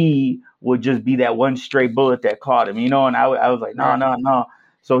he would just be that one stray bullet that caught him, and I was like, no, right. no, no.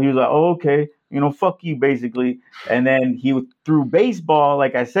 So he was like, "Oh, okay, fuck you, basically." And then through baseball,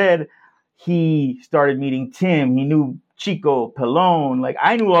 like I said, he started meeting Tim. He knew Chico, Pelone. Like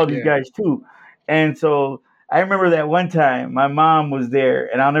I knew all these Yeah, guys too. And so I remember that one time my mom was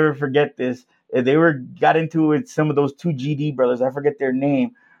there, and I'll never forget this. They got into it. Some of those two GD brothers, I forget their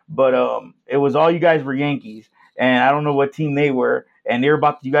name, but it was all you guys were Yankees, and I don't know what team they were. And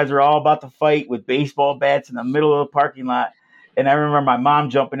you guys were all about to fight with baseball bats in the middle of the parking lot. And I remember my mom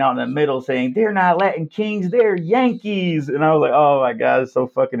jumping out in the middle saying, "They're not Latin Kings, they're Yankees." And I was like, "Oh my God, it's so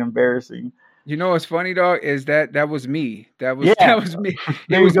fucking embarrassing." you know what's funny, dog, is that was me. That was Yeah, that was me. It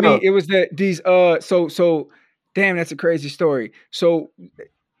there you was me. go. It was that these so damn, that's a crazy story. So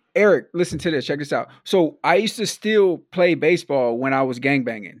Eric, listen to this. Check this out. So I used to still play baseball when I was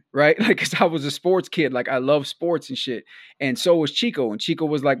gangbanging, right? Like, cause I was a sports kid. Like, I love sports and shit. And so was Chico. And Chico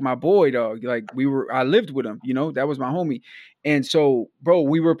was like my boy, dog. Like, I lived with him. That was my homie. And so, bro,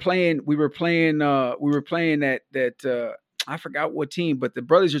 we were playing that I forgot what team, but the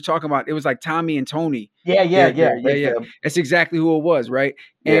brothers you're talking about, it was like Tommy and Tony. Yeah, Yeah. That's exactly who it was, right?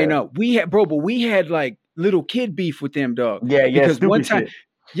 And yeah, but we had like little kid beef with them, dog. yeah, Because one stupid time,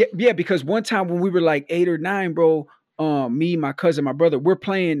 shit. because one time when we were like 8 or 9, bro, me, my cousin, my brother, we're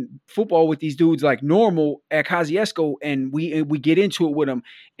playing football with these dudes like normal at Kosciuszko, and we get into it with them,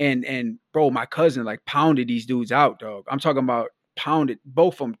 and bro, my cousin like pounded these dudes out, dog. I'm talking about pounded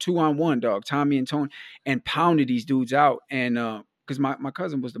both of them 2-on-1, dog, Tommy and Tony, and pounded these dudes out, and because my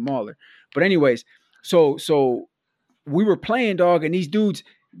cousin was the mauler. But anyways, so we were playing, dog, and these dudes,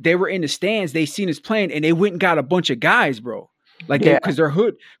 they were in the stands, they seen us playing, and they went and got a bunch of guys, bro. Like because their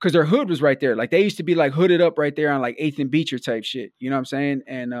hood was right there. Like they used to be like hooded up right there on like 8th and Beecher type shit. You know what I'm saying?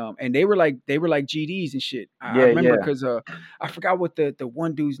 And they were like GDs and shit. I remember because I forgot what the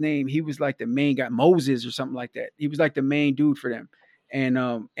one dude's name. He was like the main guy, Moses or something like that. He was like the main dude for them.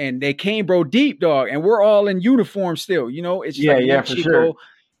 And they came, bro, deep, dog, and we're all in uniform still. You know, it's just like me, for Chico.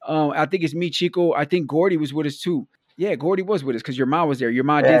 sure. I think it's me, Chico. I think Gordy was with us too. Yeah, Gordy was with us because your mom was there. Your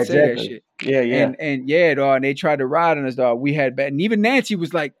mom did say that shit. Yeah. And yeah, dog. And they tried to ride on us, dog. We had bad. And even Nancy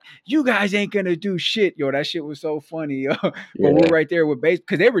was like, "You guys ain't gonna do shit, yo." That shit was so funny, yo. But we're right there with base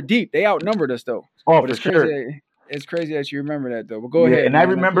because they were deep. They outnumbered us though. Oh, but for it's sure. crazy. It's crazy that you remember that though. But go ahead. And man. I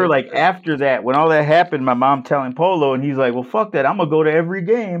remember like after that, when all that happened, my mom telling Polo, and he's like, "Well, fuck that. I'm gonna go to every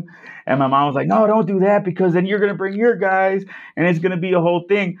game." And my mom was like, "No, don't do that because then you're gonna bring your guys, and it's gonna be a whole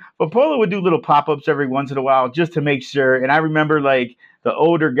thing." But Polo would do little pop-ups every once in a while just to make sure. And I remember like the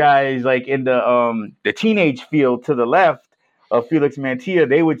older guys, like in the teenage field to the left of Felix Mantilla,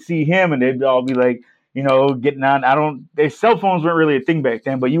 they would see him and they'd all be like, you know, getting on. Their cell phones weren't really a thing back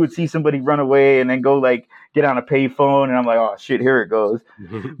then, but you would see somebody run away and then go like get on a payphone, and I'm like, oh shit, here it goes.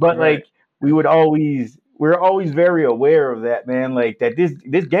 But like we're always very aware of that, man. Like that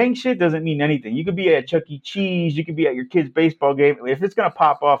this gang shit doesn't mean anything. You could be at Chuck E. Cheese, you could be at your kid's baseball game. If it's gonna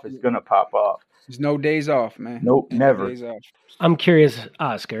pop off, it's gonna pop off. There's no days off, man. Nope, never. Days off. I'm curious,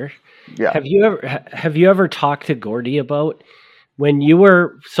 Oscar. Yeah. Have you ever talked to Gordy about when you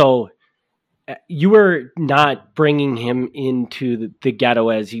were not bringing him into the ghetto,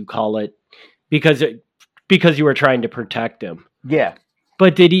 as you call it, because you were trying to protect him? Yeah.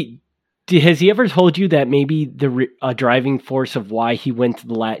 But has he ever told you that maybe a driving force of why he went to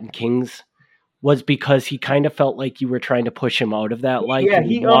the Latin Kings was because he kind of felt like you were trying to push him out of that life? Yeah,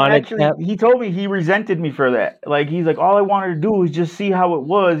 he told me he resented me for that. Like he's like, all I wanted to do was just see how it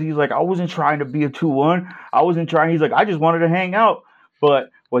was. He's like, I wasn't trying to be a 2-1. I wasn't trying. He's like, I just wanted to hang out.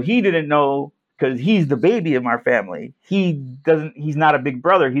 But what he didn't know, because he's the baby of our family, he's not a big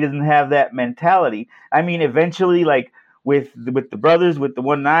brother. He doesn't have that mentality. I mean, eventually, like with the brothers, with the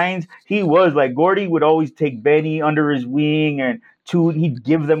 1-9s, he was like, Gordy would always take Benny under his wing, and he'd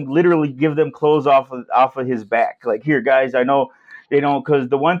literally give them clothes off of his back. Like, here, guys, I know they don't, because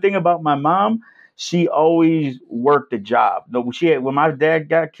the one thing about my mom, she always worked a job. When my dad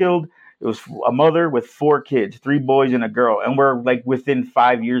got killed, it was a mother with 4 kids, 3 boys and a girl, and we're like within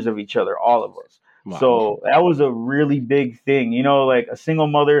 5 years of each other, all of us. Wow. So that was a really big thing, you know, like a single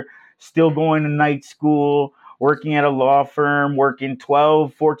mother still going to night school, working at a law firm, working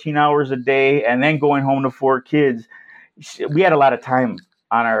 12, 14 hours a day, and then going home to 4 kids. We had a lot of time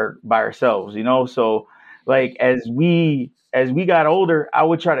by ourselves, you know? So like, as we got older, I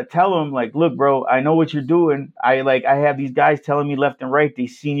would try to tell him like, look, bro, I know what you're doing. I have these guys telling me left and right, they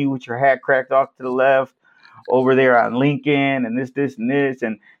seen you with your hat cracked off to the left over there on Lincoln and this, and this.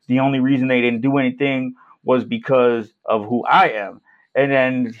 And the only reason they didn't do anything was because of who I am. And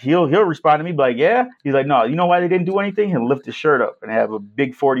then he'll respond to me like, yeah. He's like, no, you know why they didn't do anything? He'll lift his shirt up and have a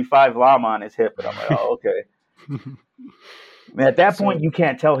big 45 llama on his hip. And I'm like, oh, okay. And at that point, you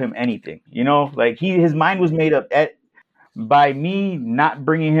can't tell him anything, you know, like his mind was made up by me not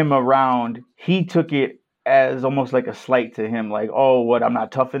bringing him around. He took it as almost like a slight to him, like, oh, what, I'm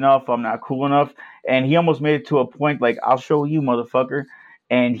not tough enough, I'm not cool enough. And he almost made it to a point like, I'll show you, motherfucker.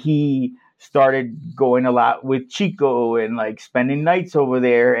 And he started going a lot with Chico and like spending nights over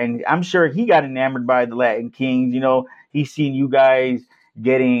there. And I'm sure he got enamored by the Latin Kings. You know, he's seen you guys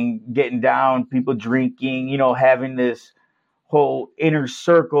getting down, people drinking, you know, having this whole inner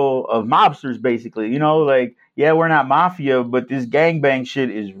circle of mobsters, basically, you know, like, yeah, we're not mafia, but this gangbang shit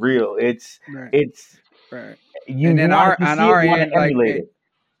is real. It's right. And then on our end, like,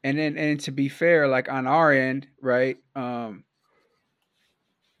 and to be fair, like on our end, right?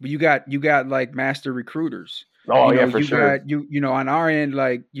 You got like master recruiters. Oh, yeah, for sure. You know, on our end,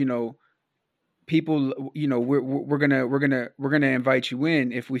 like, you know, people, you know, we're gonna invite you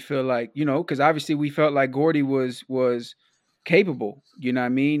in if we feel like, you know, because obviously we felt like Gordy was capable. You know what I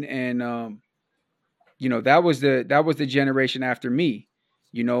mean? And that was the generation after me.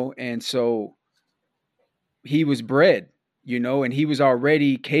 And so he was bred, and he was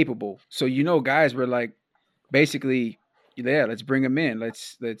already capable. So guys were like, basically, yeah, let's bring him in.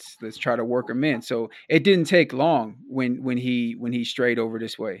 Let's try to work him in. So it didn't take long when he strayed over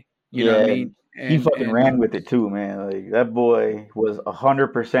this way. You know what I Yeah, mean? he fucking And ran with it too, man. Like that boy was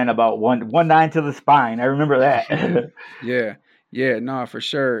 100% about 119 to the spine. I remember that. yeah, yeah, no, for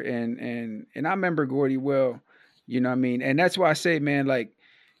sure. And I remember Gordy well. You know what I mean? And that's why I say, man, like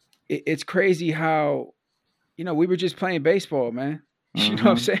it's crazy how we were just playing baseball, man. You know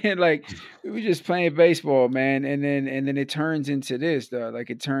what I'm hmm saying? Like we were just playing baseball, man, and then it turns into this, though. Like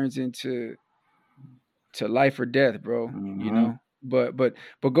it turns into life or death, bro. hmm But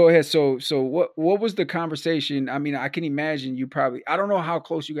go ahead. So what was the conversation? I mean, I can imagine you probably. I don't know how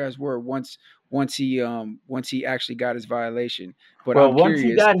close you guys were once he actually got his violation, but Well, I'm once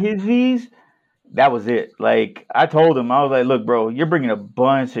he curious. got his V's, that was it. Like I told him, I was like, "Look, bro, you're bringing a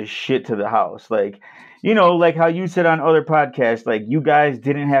bunch of shit to the house. Like, like how you said on other podcasts, like you guys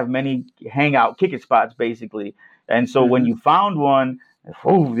didn't have many hangout kicking spots, basically. And so when Hmm. you found one,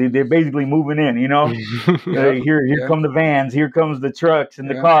 oh, they're basically moving in. Yep. Here Yeah. come the vans, here comes the trucks and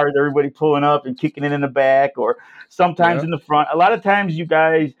the Yeah. cars, everybody pulling up and kicking it in the back, or sometimes Yeah. in the front. A lot of times, you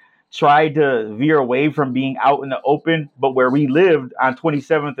guys tried to veer away from being out in the open, but where we lived on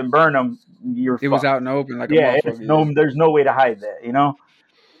 27th and Burnham, you're It was fucked. out in the open like a Yeah, it's motherfucker. no, Yeah. there's no way to hide that. Yeah.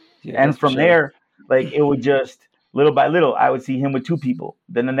 And That's for from sure. there, like it would just little by little, I would see him with 2 people.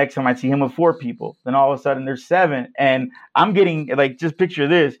 Then the next time I'd see him with 4 people. Then all of a sudden there's 7, and I'm getting like just picture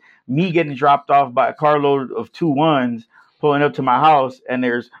this: me getting dropped off by a carload of 2 1s, pulling up to my house, and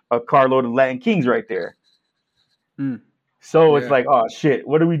there's a carload of Latin Kings right there. Mm. So it's Yeah. like, oh shit,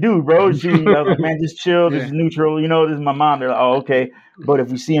 what do we do, bro? I was like, man, just chill. This Yeah. is neutral. This is my mom. They're like, oh, okay. But if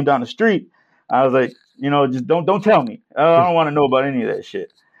we see him down the street, I was like, just don't tell me. I don't want to know about any of that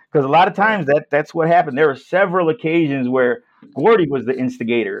shit. Because a lot of Right. times that's what happened. There were several occasions where Gordy was the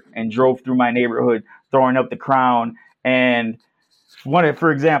instigator and drove through my neighborhood throwing up the crown. And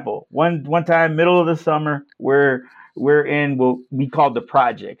for example, one time, middle of the summer, we're in what we call the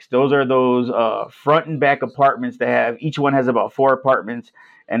projects. Those are those front and back apartments that have each one has about 4 apartments,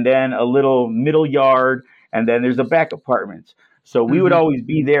 and then a little middle yard, and then there's the back apartments. So we would Hmm. always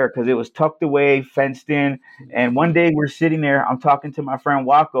be there because it was tucked away, fenced in. And one day we're sitting there. I'm talking to my friend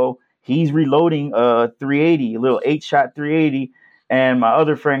Waco. He's reloading a 380, a little 8-shot 380, and my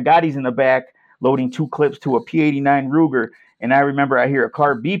other friend Gotti's in the back loading 2 clips to a P89 Ruger. And I remember I hear a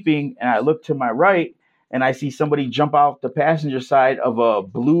car beeping, and I look to my right, and I see somebody jump out the passenger side of a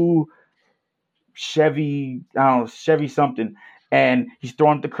blue Chevy, I don't know, Chevy something, and he's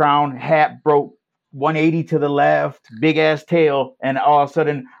throwing up the crown, hat broke 180 to the left, big ass tail, and all of a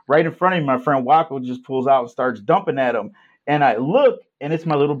sudden, right in front of me, my friend Waco just pulls out and starts dumping at him. And I look, and it's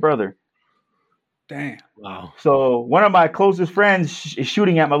my little brother. Damn. Wow. So one of my closest friends is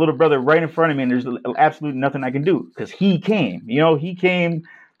shooting at my little brother right in front of me, and there's absolutely nothing I can do because he came. He came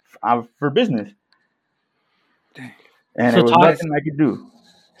for business, Damn. and So there was talk That's nothing I could do.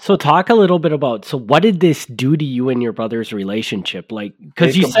 so talk a little bit about what did this do to you and your brother's relationship? Like,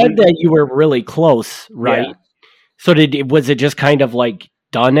 because It you said completely, that you were really close, right? yeah, So was it just kind of like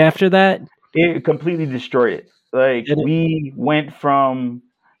done after that? it completely destroyed it. Like Did it? we went from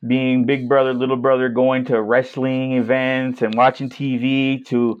being big brother, little brother, going to wrestling events and watching TV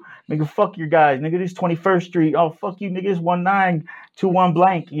to nigga, fuck your guys, nigga, this 21st Street. Oh, fuck you, nigga, it's 1921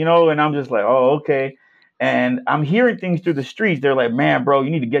 blank, and I'm just like, oh, okay. And I'm hearing things through the streets. They're like, man, bro,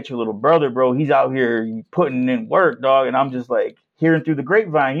 you need to get your little brother, bro. He's out here putting in work, dog. And I'm just like hearing through the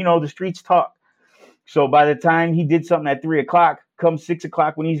grapevine, the streets talk. So by the time he did something at 3 o'clock, come 6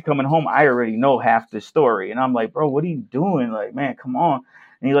 o'clock when he's coming home, I already know half the story. And I'm like, bro, what are you doing? Like, man, come on.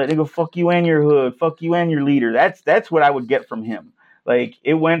 And he's like, nigga, fuck you and your hood, fuck you and your leader. That's what I would get from him. Like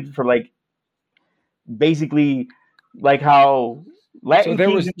it went for like basically like how so Latin there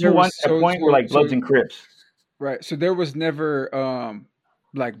Kings was and there 2-1 was at a so point were so like Bloods so and Crips. right. So there was never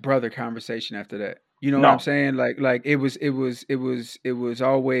like brother conversation after that. You know what I'm No, saying? Like it was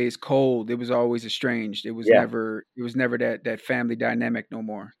always cold. It was always estranged. yeah. It was never that family dynamic no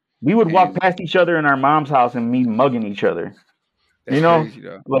more. We would walk And past each other in our mom's house and me mugging each other. that's You know, crazy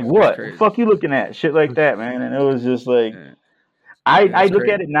though. like That's what? The crazy. fuck you looking at? Shit like that, man. And it was just like Yeah, yeah, I that's look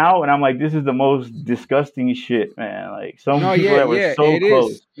crazy. at it now and I'm like, this is the most disgusting shit, man. Like some No, people yeah, that were yeah, so it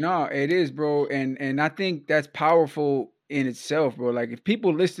close. is. No, it is, bro. And I think that's powerful in itself, bro. Like if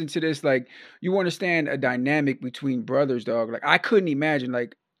people listen to this, like you understand a dynamic between brothers, dog. Like I couldn't imagine,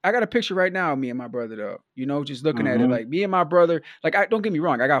 like I got a picture right now of me and my brother though. You know, just looking at it, Mm-hmm. like me and my brother. Like, I don't get me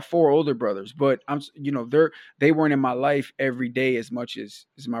wrong, I got 4 older brothers, but they weren't in my life every day as much as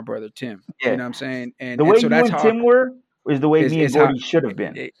my brother Tim. You Yeah. know what I'm saying? The And way so you that's and how Tim were is the way me and is how. Gordy should have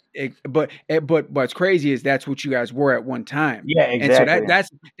been. But what's crazy is that's what you guys were at one time. Yeah, And so exactly.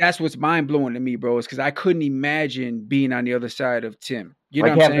 that's what's mind blowing to me, bro. Is because I couldn't imagine being on the other side of Tim. You know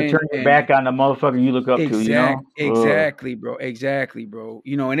Like what I'm having to saying? turn your back on the motherfucker you look up to, you know? Ugh. Exactly, bro.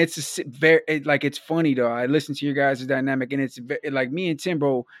 You know, and like it's funny though. I listen to your guys' dynamic, and like me and Tim,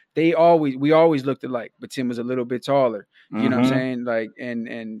 bro. We always looked alike, but Tim was a little bit taller. You know what I'm Mm-hmm. saying? Like,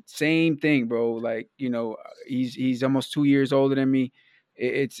 and same thing, bro. Like, he's almost 2 years older than me.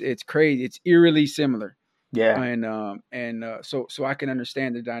 It's crazy. It's eerily similar, Yeah. and so I can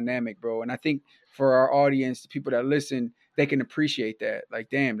understand the dynamic, bro. And I think for our audience, the people that listen, they can appreciate that. Like,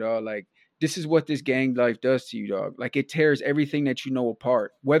 damn, dog. Like, this is what this gang life does to you, dog. Like, it tears everything that you know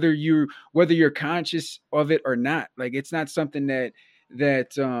apart, whether you're conscious of it or not. Like, it's not something that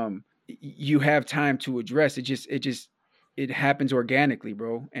you have time to address. It happens organically,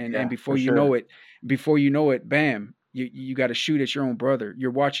 bro. And Yeah, for sure. before you know it, bam, you got to shoot at your own brother. You're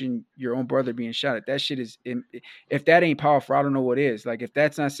watching your own brother being shot at. That shit is, if that ain't powerful, I don't know what is. Like, if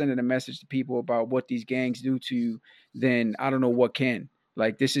that's not sending a message to people about what these gangs do to you, then I don't know what can.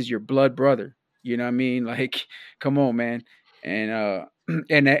 Like, this is your blood brother. You know what I mean? Like, come on, man. And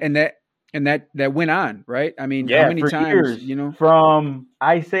and that went on, right? I mean, how Yeah, many for times, years. From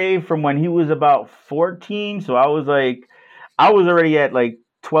from when he was about 14, so I was already at like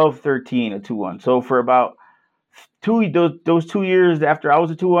 12, 13, a 2-1. So for about those 2 years after I was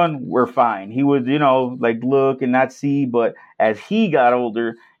a 2-1, we're fine. He would, like look and not see, but as he got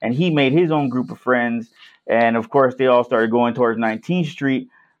older and he made his own group of friends, and of course they all started going towards 19th Street,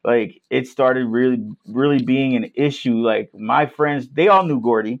 like it started really, really being an issue. Like my friends, they all knew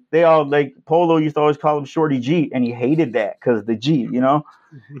Gordy. They all like Polo used to always call him Shorty G, and he hated that because the G, and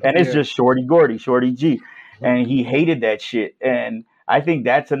it's Yeah. just Shorty Gordy, Shorty G, and he hated that shit. And I think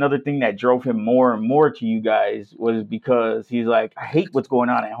that's another thing that drove him more and more to you guys was because he's like, I hate what's going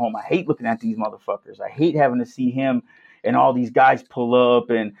on at home. I hate looking at these motherfuckers. I hate having to see him and all these guys pull up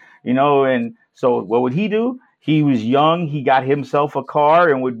and so what would he do? He was young. He got himself a car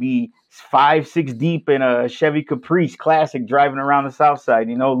and would be 5, 6 deep in a Chevy Caprice Classic driving around the South Side,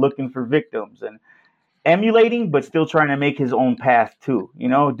 looking for victims and emulating, but still trying to make his own path too,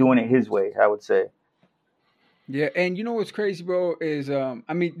 doing it his way, I would say. Yeah, and you know what's crazy, bro, is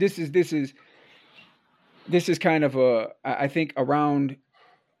I mean, this is kind of I think around,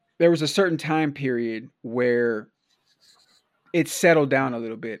 there was a certain time period where it settled down a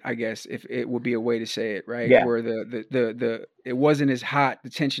little bit, I guess, if it would be a way to say it, right? Yeah. Where the it wasn't as hot, the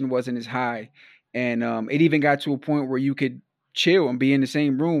tension wasn't as high, and it even got to a point where you could chill and be in the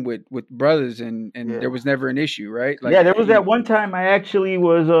same room with brothers, and Yeah. there was never an issue, right? Like, Yeah, there was that one time I actually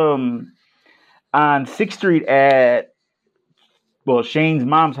was on 6th Street at Shane's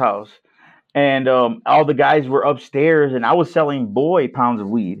mom's house, and all the guys were upstairs, and I was selling boy pounds of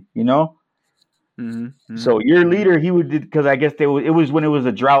weed, So your leader, he would, because I guess it was when it was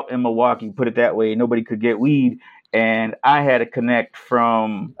a drought in Milwaukee, put it that way, nobody could get weed, and I had a connect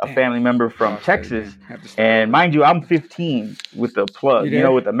from a family member from Texas, and mind you, I'm 15 with the plug,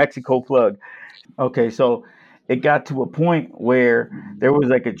 with the Mexico plug. Okay, so it got to a point where there was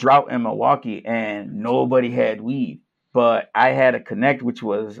like a drought in Milwaukee and nobody had weed. But I had a connect, which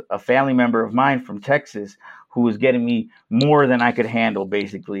was a family member of mine from Texas who was getting me more than I could handle,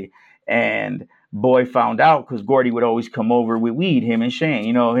 basically. And boy found out because Gordy would always come over with weed, him and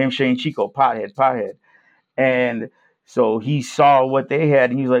Shane, Shane Chico, pothead. And so he saw what they had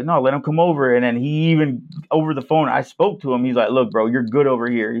and he's like, no, let him come over. And then he even over the phone, I spoke to him. He's like, look, bro, you're good over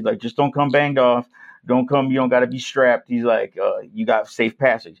here. He's like, just don't come banged off. Don't come. You don't got to be strapped. He's like, you got safe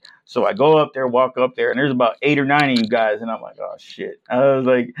passage. So I go up there, walk up there, and there's about 8 or 9 of you guys. And I'm like, oh, shit. I was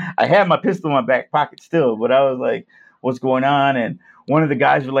like, I had my pistol in my back pocket still, but I was like, what's going on? And one of the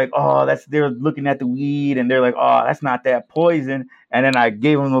guys were like, oh, they're looking at the weed. And they're like, oh, that's not that poison. And then I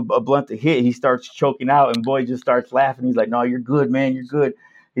gave him a blunt to hit. He starts choking out and boy just starts laughing. He's like, no, you're good, man. You're good.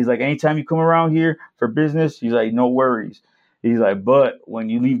 He's like, anytime you come around here for business, he's like, no worries. He's like, but when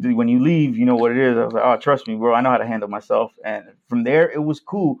you leave, you know what it is. I was like, oh, trust me, bro. I know how to handle myself. And from there, it was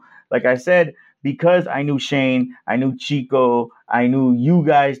cool. Like I said, because I knew Shane, I knew Chico, I knew you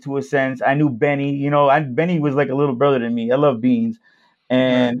guys to a sense. I knew Benny. Benny was like a little brother to me. I love Beans.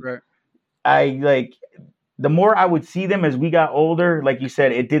 And right. I the more I would see them as we got older, like you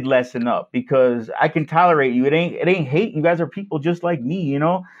said, it did lessen up because I can tolerate you. It ain't hate. You guys are people just like me,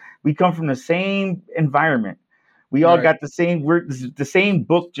 We come from the same environment. We all Right. got the same. We're the same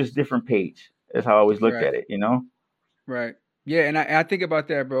book, just different page. That's how I always looked Right. at it. You know. Right. Yeah, and I think about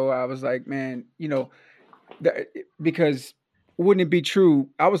that, bro. I was like, man, because wouldn't it be true?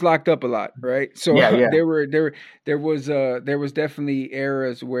 I was locked up a lot, right? So Yeah, yeah, there was definitely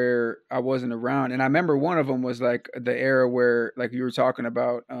eras where I wasn't around, and I remember one of them was like the era where, like you were talking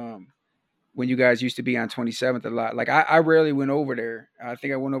about, when you guys used to be on 27th a lot. Like I rarely went over there. I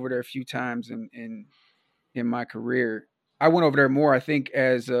think I went over there a few times in my career. I went over there more, I think,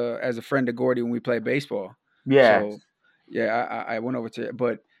 as a friend of Gordy when we played baseball. yeah, So yeah, I went over to,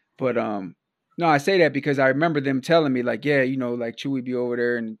 but no, I say that because I remember them telling me like, yeah, like Chewy be over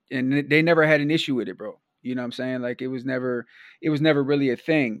there, and they never had an issue with it, bro. You know what I'm saying? Like it was never really a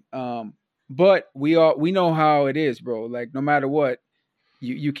thing. But we know how it is, bro. Like no matter what,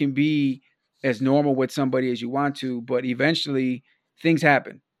 you can be as normal with somebody as you want to, but eventually things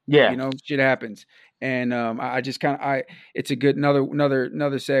happen. yeah. Shit happens. And I just kind of it's a good another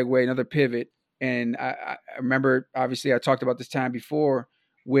segue, another pivot. And I remember, obviously I talked about this time before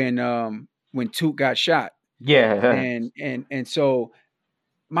when Toot got shot. Yeah, And so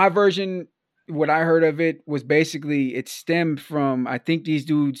my version, what I heard of it was basically it stemmed from, I think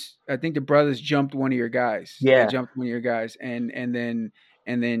the brothers jumped one of your guys. They yeah. jumped one of your guys, and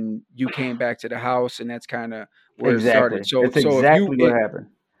then you came back to the house, and that's kind of where it started. Exactly. That's exactly what happened.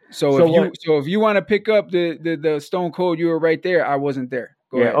 So So what? if you want to pick up the Stone Cold, you were right there. I wasn't there.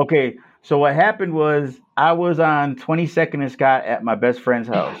 Go Yeah. ahead. Okay. So what happened was I was on 22nd and Scott at my best friend's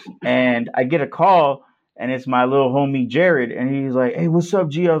house, and I get a call, and it's my little homie Jared, and he's like, "Hey, what's up,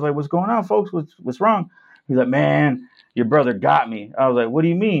 G?" I was like, "What's going on, folks? What's wrong?" He's like, "Man, your brother got me." I was like, "What do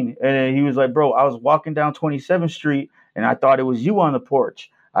you mean?" And then he was like, "Bro, I was walking down 27th Street, and I thought it was you on the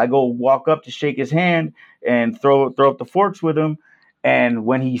porch. I go walk up to shake his hand and throw up the forks with him." And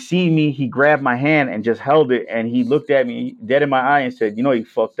when he see me, he grabbed my hand and just held it. And he looked at me dead in my eye and said, "You know, you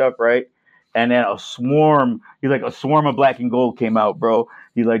fucked up, right?" And then a swarm of black and gold came out, bro.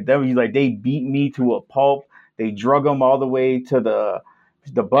 He's like, they beat me to a pulp. They drug him all the way to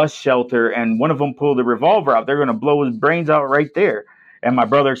the bus shelter. And one of them pulled a revolver out. They're going to blow his brains out right there. And my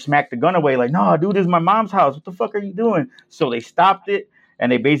brother smacked the gun away like, "No, dude, this is my mom's house. What the fuck are you doing?" So they stopped it.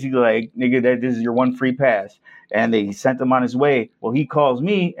 And they basically like, "Nigga, this is your one free pass." And they sent him on his way. Well, he calls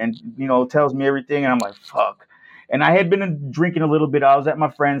me and, tells me everything. And I'm like, fuck. And I had been drinking a little bit. I was at my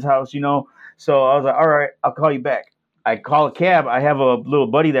friend's house, So I was like, all right, I'll call you back. I call a cab. I have a little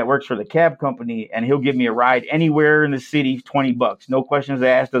buddy that works for the cab company, and he'll give me a ride anywhere in the city, $20. No questions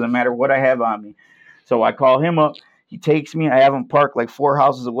asked. Doesn't matter what I have on me. So I call him up. He takes me. I have him parked like 4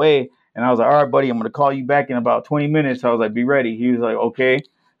 houses away. And I was like, all right, buddy, I'm going to call you back in about 20 minutes. I was like, be ready. He was like, okay.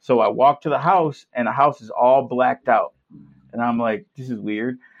 So I walked to the house, and the house is all blacked out. And I'm like, this is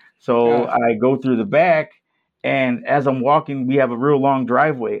weird. So I go through the back, and as I'm walking, we have a real long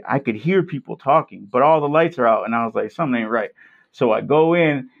driveway. I could hear people talking, but all the lights are out. And I was like, something ain't right. So I go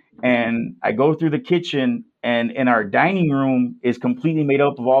in, and I go through the kitchen, and in our dining room is completely made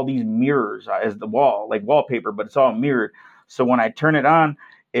up of all these mirrors as the wall, like wallpaper, but it's all mirrored. So when I turn it on,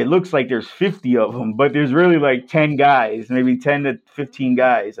 it looks like there's 50 of them, but there's really like 10 guys, maybe 10 to 15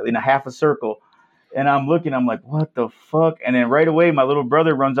 guys in a half a circle. And I'm looking, I'm like, what the fuck? And then right away, my little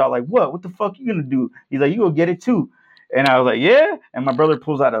brother runs out like, what the fuck you gonna do? He's like, you go get it too. And I was like, yeah. And my brother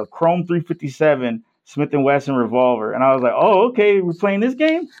pulls out a Chrome 357 Smith & Wesson revolver. And I was like, oh, okay, we're playing this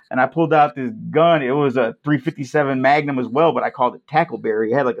game? And I pulled out this gun. It was a 357 Magnum as well, but I called it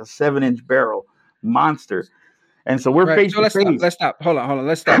Tackleberry. It had like a 7-inch barrel monster. And so we're face to face. Let's stop. Hold on.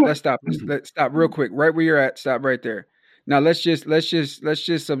 Let's stop. Let's stop real quick. Right where you're at. Stop right there. Now let's just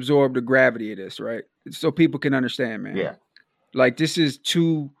absorb the gravity of this, right? So people can understand, man. Yeah. Like this is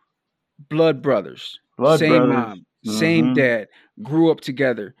two blood brothers. Mom, same dad, grew up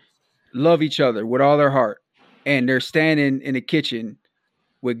together, love each other with all their heart, and they're standing in the kitchen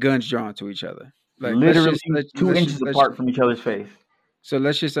with guns drawn to each other. Like literally 2 inches apart from each other's face. So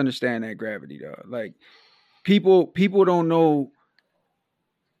let's just understand that gravity, though. Like people don't know.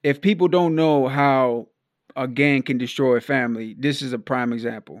 If people don't know how a gang can destroy a family, this is a prime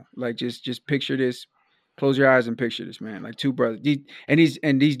example. Like just picture this. Close your eyes and picture this, man. Like two brothers.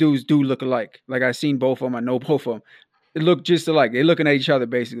 These dudes do look alike. Like I seen both of them. I know both of them. They look just alike. They're looking at each other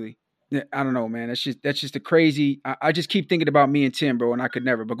basically. I don't know, man. That's just a crazy. I just keep thinking about me and Tim, bro, and I could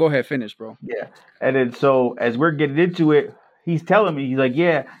never. But go ahead, finish, bro. Yeah. And then so as we're getting into it, he's telling me, he's like,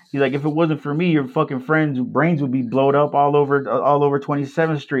 yeah. He's like, if it wasn't for me, your fucking friends' brains would be blown up all over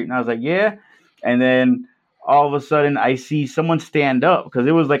 27th Street. And I was like, yeah. And then all of a sudden I see someone stand up because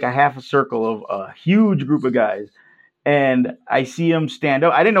it was like a half a circle of a huge group of guys. and I see him stand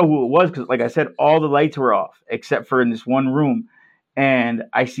up. I didn't know who it was because, like I said, all the lights were off except for in this one room, and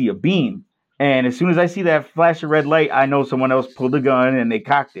I see a beam. And as soon as I see that flash of red light, I know someone else pulled a gun and they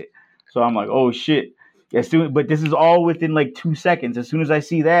cocked it. So I'm like, oh shit. But this is all within like 2 seconds. As soon as I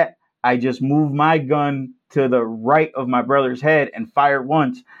see that, I just move my gun to the right of my brother's head and fire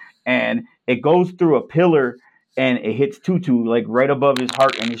once, and it goes through a pillar and it hits Tutu like right above his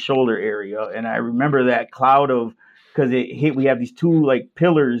heart and his shoulder area. And I remember that cloud of, because it hit. We have these two like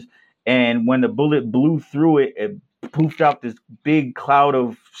pillars, and when the bullet blew through it, it poofed out this big cloud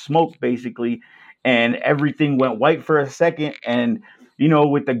of smoke basically, and everything went white for a second. And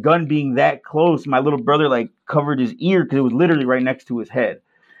with the gun being that close, my little brother like covered his ear because it was literally right next to his head.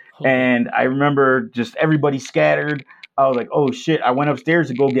 And I remember just everybody scattered. I was like, oh shit. I went upstairs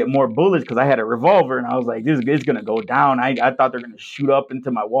to go get more bullets because I had a revolver, and I was like, this is going to go down. I thought they're going to shoot up into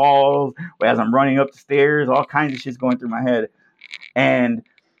my walls as I'm running up the stairs. All kinds of shit's going through my head. And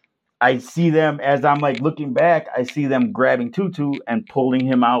I see them, as I'm like looking back, I see them grabbing Tutu and pulling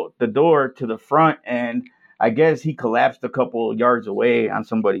him out the door to the front. And I guess he collapsed a couple yards away on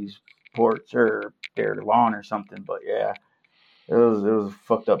somebody's porch or their lawn or something. But yeah, it was a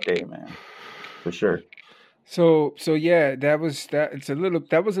fucked up day, man, for sure. So yeah, that was a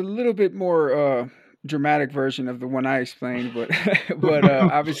little bit more dramatic version of the one I explained, but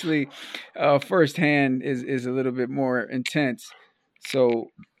obviously firsthand is a little bit more intense. So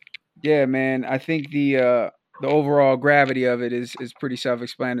yeah, man, I think the overall gravity of it is pretty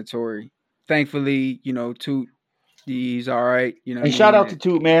self-explanatory. Thankfully, Toot, he's all right. You know what And I shout mean? out to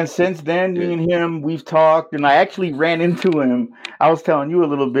Toot, man. Since then, me and him, we've talked, and I actually ran into him. I was telling you a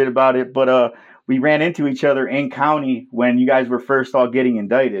little bit about it, but we ran into each other in county when you guys were first all getting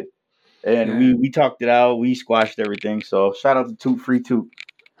indicted, and we talked it out. We squashed everything. So shout out to Toot, free Toot.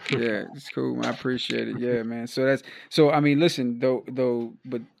 Yeah, it's cool, man. I appreciate it. Yeah, man. I mean, listen, though,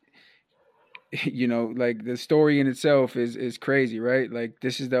 but like the story in itself is crazy, right? Like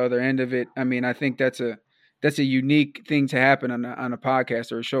this is the other end of it. I mean, I think that's a unique thing to happen on a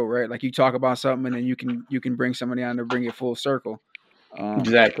podcast or a show, right? Like you talk about something and then you can bring somebody on to bring it full circle.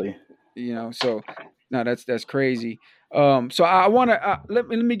 Exactly. So no, that's crazy. So I want to let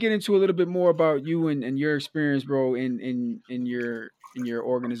me get into a little bit more about you and your experience, bro, in your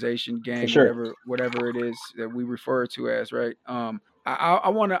organization, gang, sure. whatever it is that we refer to as, right? I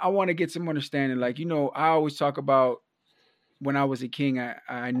want to get some understanding. Like, I always talk about when I was a king,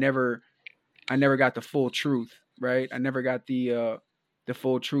 I never got the full truth, right? I never got the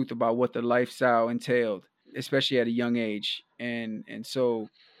full truth about what the lifestyle entailed, especially at a young age. And so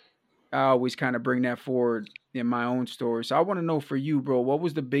I always kind of bring that forward in my own story. So I want to know for you, bro, what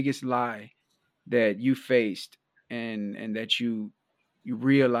was the biggest lie that you faced and that you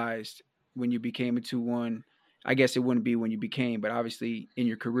realized when you became a 2-1? I guess it wouldn't be when you became, but obviously in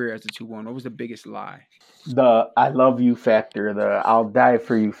your career as a 2-1, what was the biggest lie? The I love you factor, the I'll die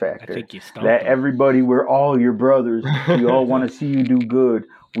for you factor. I think you stumped That him. everybody, we're all your brothers. We all want to see you do good.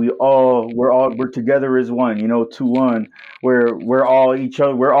 We're together as one, 2-1. We're all each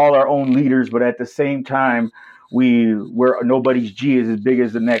other. We're all our own leaders, but at the same time, we're nobody's G is as big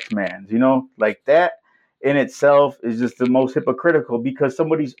as the next man's. Like that in itself is just the most hypocritical because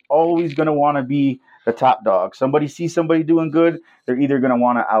somebody's always going to want to be the top dog. Somebody sees somebody doing good, they're either going to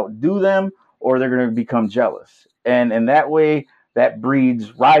want to outdo them or they're going to become jealous. And in that way, that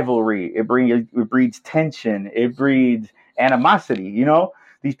breeds rivalry. It breeds tension. It breeds animosity.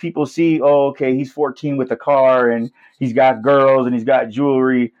 These people see, oh, okay, he's 14 with a car and he's got girls and he's got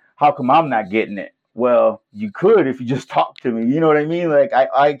jewelry. How come I'm not getting it? Well, you could if you just talk to me. You know what I mean? Like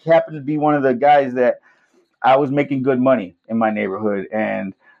I happen to be one of the guys that I was making good money in my neighborhood,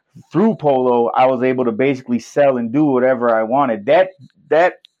 and through polo, I was able to basically sell and do whatever I wanted.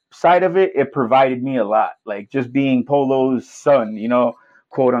 That side of it, it provided me a lot. Like just being polo's son,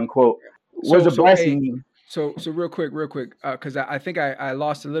 quote unquote, was a blessing. So real quick, because I think I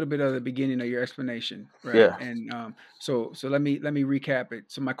lost a little bit of the beginning of your explanation, right? Yeah. And so let me recap it.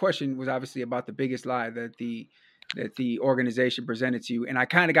 So my question was obviously about the biggest lie that the organization presented to you, and I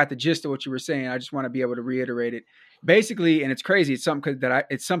kind of got the gist of what you were saying. I just want to be able to reiterate it, basically. And it's crazy. It's something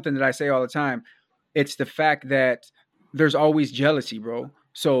that I say all the time. It's the fact that there's always jealousy, bro.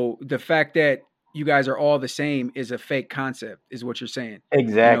 So the fact that you guys are all the same is a fake concept, is what you're saying.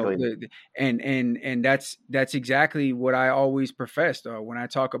 Exactly. And that's exactly what I always profess, though, when I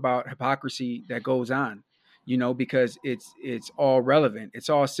talk about hypocrisy that goes on, because it's all relevant. It's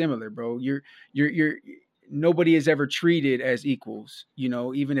all similar, bro. You're nobody is ever treated as equals,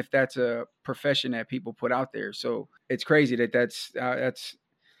 even if that's a profession that people put out there. So it's crazy that's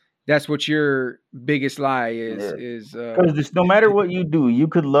That's what your biggest lie is. Yeah. Is Because no matter what you do, you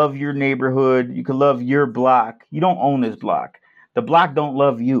could love your neighborhood, you could love your block. You don't own this block. The block don't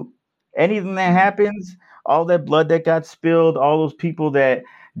love you. Anything that happens, all that blood that got spilled, all those people that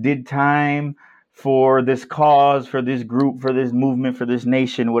did time for this cause, for this group, for this movement, for this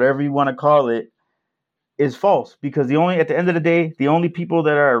nation, whatever you want to call it, is false. Because at the end of the day, the only people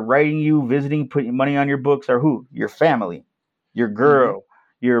that are writing you, visiting, putting money on your books are who? Your family, your girl,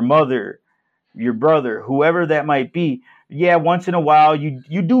 your mother, your brother, whoever that might be. Yeah, once in a while you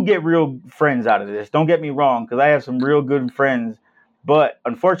do get real friends out of this. Don't get me wrong, because I have some real good friends, but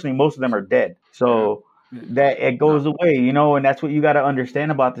unfortunately most of them are dead. So that it goes away, and that's what you got to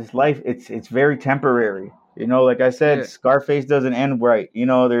understand about this life. It's very temporary. Like I said, yeah, Scarface doesn't end right.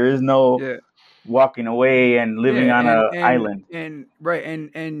 There is no yeah, walking away and living yeah, on a island. and right,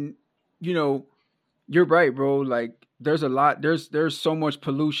 and you know, you're right, bro. Like, there's a lot. There's so much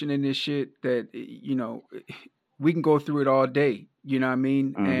pollution in this shit that we can go through it all day. You know what I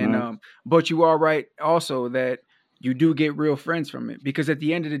mean? And Hmm. but you are right also that you do get real friends from it, because at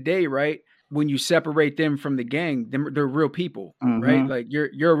the end of the day, right, when you separate them from the gang, they're real people, right? Hmm. Like,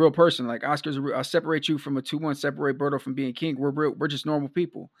 you're a real person. Like, I'll separate you from a 2-1, separate Berto from being king. We're real. We're just normal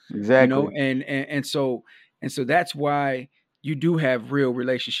people, Exactly. and so that's why you do have real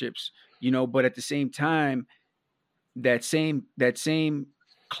relationships, but at the same time, that same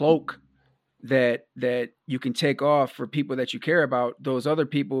cloak that you can take off for people that you care about, those other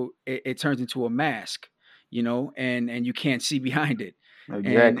people, it turns into a mask, and you can't see behind it, and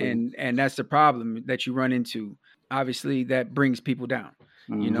Exactly. and that's the problem that you run into. Obviously, that brings people down,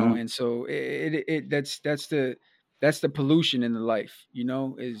 Hmm. and so that's the pollution in the life,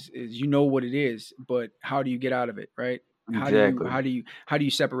 is what it is, but how do you get out of it, right? How do you Exactly. how do you how do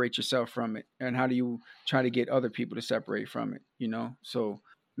you separate yourself from it, and how do you try to get other people to separate from it, so,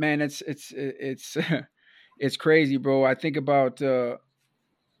 man, it's it's crazy, bro. I think about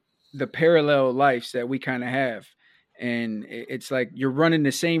the parallel lives that we kind of have, and it's like you're running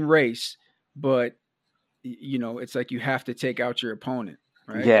the same race, but it's like you have to take out your opponent,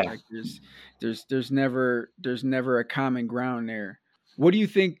 right? Yeah. Like, there's never a common ground there. What do you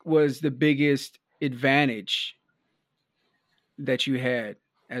think was the biggest advantage that you had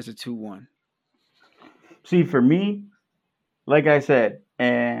as a 2-1? See, for me, like I said,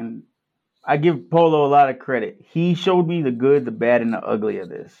 and I give Polo a lot of credit. He showed me the good, the bad, and the ugly of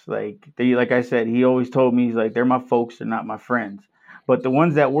this. Like I said, he always told me, he's like, they're my folks, they're not my friends. But the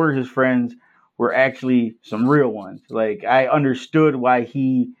ones that were his friends were actually some real ones. Like, I understood why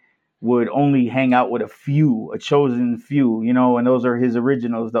he would only hang out with a chosen few, and those are his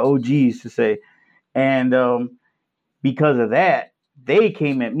originals, the OGs to say. And because of that, they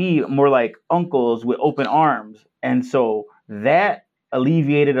came at me more like uncles with open arms, and so that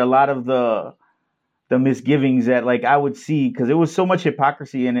alleviated a lot of the misgivings that like I would see, because there was so much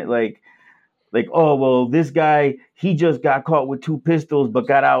hypocrisy in it. Like, oh well, this guy, he just got caught with 2 pistols but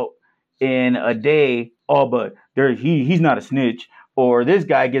got out in a day. Oh, but he's not a snitch. Or this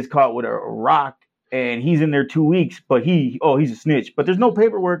guy gets caught with a rock and he's in there 2 weeks, but he's a snitch. But there's no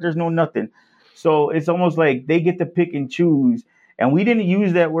paperwork, there's no nothing. So it's almost like they get to pick and choose. And we didn't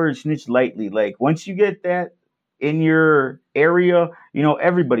use that word snitch lightly. Like, once you get that in your area,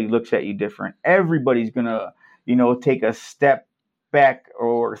 everybody looks at you different. Everybody's gonna, take a step back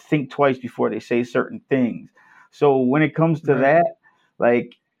or think twice before they say certain things. So when it comes to Right. that,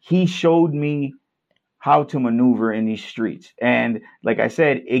 like, he showed me how to maneuver in these streets. And like I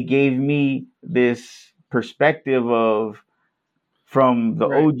said, it gave me this perspective of from the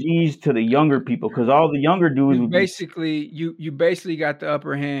Right. OGs to the younger people, because all the younger dudes You would be basically you basically got the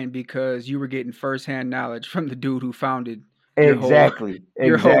upper hand because you were getting firsthand knowledge from the dude who founded your whole exactly,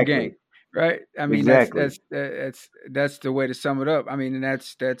 your whole gang, exactly, right? I mean, that's exactly. that's that's the way to sum it up. I mean, and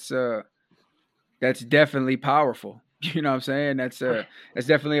that's definitely powerful. You know what I'm saying? That's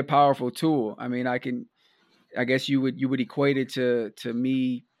definitely a powerful tool. I mean, I guess you would equate it to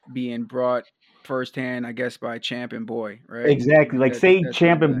me being brought firsthand, I guess, by Champ and Boy, right? Exactly. Like, say That's what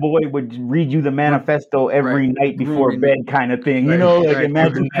Champ I'm and saying. Boy would read you the Gr- manifesto right, every night before grooming me. bed, kind of thing. Right, Like, right. They were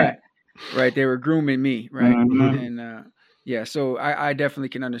imagine that. right. They were grooming me, right? Hmm. And yeah, so I definitely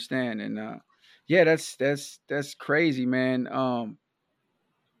can understand. And yeah, that's crazy, man.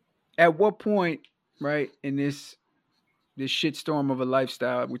 At what point, right, in this shitstorm of a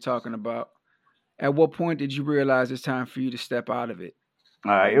lifestyle we're talking about, at what point did you realize it's time for you to step out of it?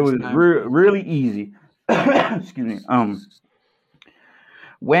 It It's was time. really easy. Excuse me.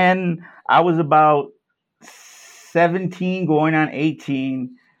 When I was about 17, going on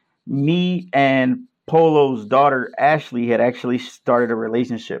 18, me and Polo's daughter Ashley had actually started a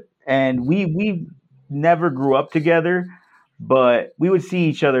relationship. and we never grew up together, but we would see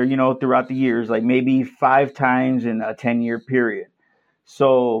each other, throughout the years, like maybe 5 times in a 10-year period.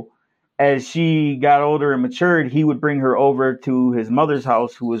 So as she got older and matured, he would bring her over to his mother's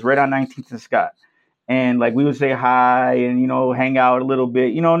house, who was right on 19th and Scott. And like we would say hi and, hang out a little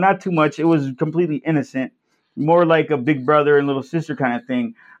bit, not too much. It was completely innocent, more like a big brother and little sister kind of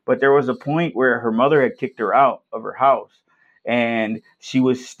thing. But there was a point where her mother had kicked her out of her house and she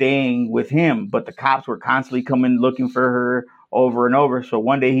was staying with him, but the cops were constantly coming looking for her over and over. So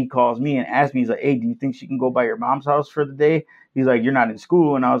one day he calls me and asks me, he's like, "Hey, do you think she can go by your mom's house for the day?" He's like, "You're not in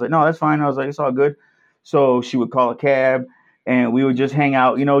school." And I was like, "No, that's fine." I was like, "It's all good." So she would call a cab and we would just hang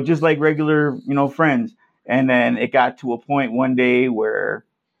out, just like regular, friends. And then it got to a point one day where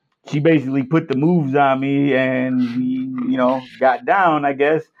she basically put the moves on me and we, got down, I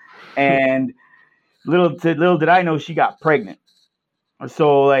guess. And little did I know she got pregnant.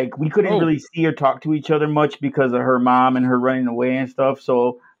 So like we couldn't Oh, really see or talk to each other much because of her mom and her running away and stuff.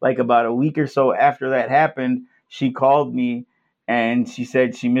 So like about a week or so after that happened, she called me and she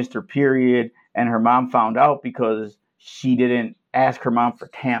said she missed her period and her mom found out because she didn't ask her mom for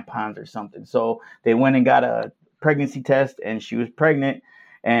tampons or something. So they went and got a pregnancy test and she was pregnant.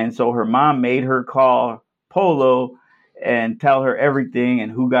 And so her mom made her call Polo and tell her everything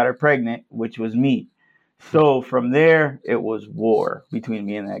and who got her pregnant, which was me. So from there, it was war between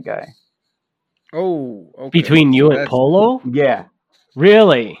me and that guy. oh, okay. Between you So and that's Polo? Yeah,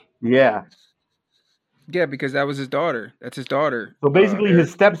 Really? yeah. yeah, because that was his daughter. That's his daughter. So basically, his Eric.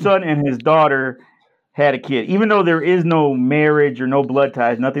 stepson and his daughter had a kid. Even though there is no marriage or no blood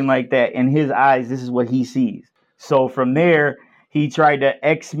ties, nothing like that, in his eyes, this is what he sees. So from there, he tried to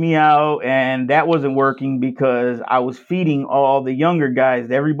X me out, and that wasn't working because I was feeding all the younger guys.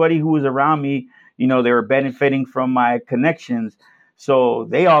 Everybody who was around me, they were benefiting from my connections. So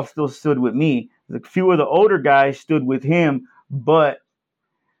they all still stood with me. A few of the older guys stood with him, but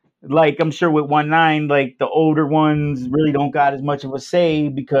like I'm sure with 1-9, like the older ones really don't got as much of a say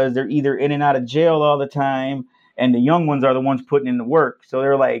because they're either in and out of jail all the time, and the young ones are the ones putting in the work. So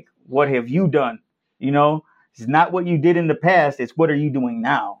they're like, "What have you done?" You know, it's not what you did in the past; it's what are you doing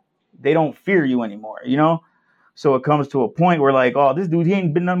now. They don't fear you anymore. So it comes to a point where like, "Oh, this dude, he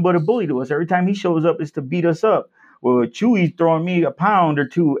ain't been nothing but a bully to us. Every time he shows up, it's to beat us up." Well, Chewy's throwing me a pound or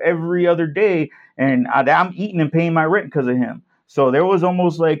two every other day, and I'm eating and paying my rent because of him. So there was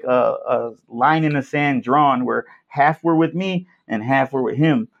almost like a line in the sand drawn where half were with me and half were with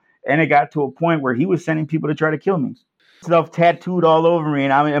him. And it got to a point where he was sending people to try to kill me. Stuff tattooed all over me.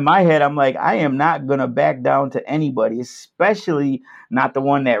 And in my head, I'm like, I am not going to back down to anybody, especially not the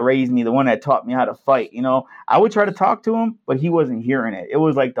one that raised me, the one that taught me how to fight. I would try to talk to him, but he wasn't hearing it. It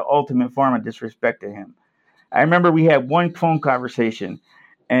was like the ultimate form of disrespect to him. I remember we had one phone conversation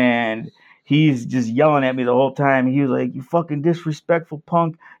and he's just yelling at me the whole time. He was like, "You fucking disrespectful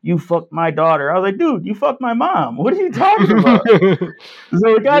punk. You fucked my daughter." I was like, "Dude, you fucked my mom. What are you talking about?"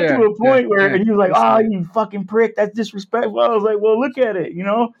 So it got to Yeah, a yeah, point where, yeah. and he was like, Listen, "Oh, you fucking prick. That's disrespectful." I was like, "Well, look at it.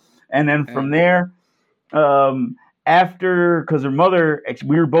 And then yeah. from there, after, because her mother,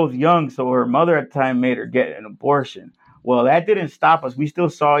 we were both young, so her mother at the time made her get an abortion. Well, that didn't stop us. We still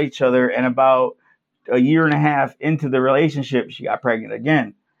saw each other, and about a year and a half into the relationship, she got pregnant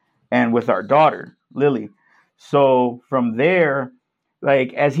again, and with our daughter, Lily. So from there,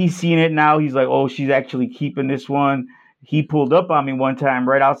 like as he's seen it now, he's like, "Oh, she's actually keeping this one." He pulled up on me one time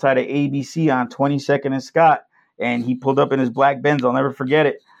right outside of ABC on 22nd and Scott, and he pulled up in his black Benz. I'll never forget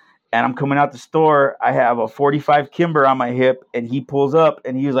it. And I'm coming out the store. I have a 45 Kimber on my hip, and he pulls up,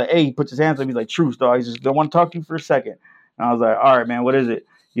 and he was like, "Hey," he puts his hands up. He's like, "Truce, dog." He's just, "I want to talk to you for a second." And I was like, "All right, man, what is it?"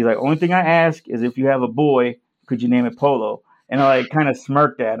 He's like, "Only thing I ask is if you have a boy, could you name it Polo?" And I like kind of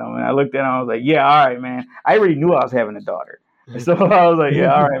smirked at him, and I looked at him. I was like, "Yeah, all right, man." I already knew I was having a daughter, so I was like,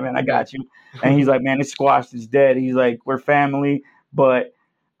 "Yeah, all right, man, I Yeah, got you." And he's like, "Man, it's squashed. It's dead." He's like, "We're family," but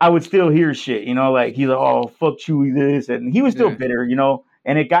I would still hear shit. Like he's like, "Oh, fuck Chewy this," and he was still yeah, bitter.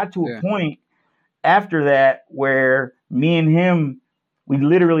 And it got to a yeah. point after that where me and him, we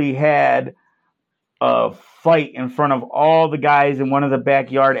literally had a fight in front of all the guys in one of the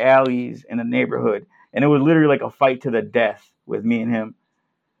backyard alleys in the neighborhood. And it was literally like a fight to the death with me and him.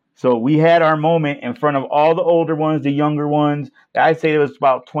 So we had our moment in front of all the older ones, the younger ones. I'd say there was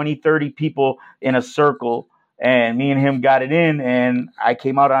about 20, 30 people in a circle. And me and him got it in, and I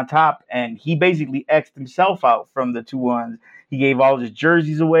came out on top. And he basically X'd himself out from the 2-1s. He gave all his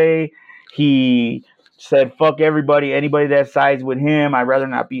jerseys away. He said, "Fuck everybody. Anybody that sides with him, I'd rather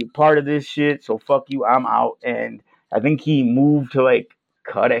not be a part of this shit. So fuck you. I'm out." And I think he moved to like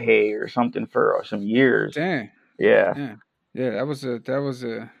Cudahy or something for some years. Damn, Yeah. damn. Yeah,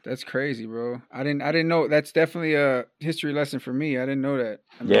 that's crazy, bro. I didn't know. That's definitely a history lesson for me. I didn't know that.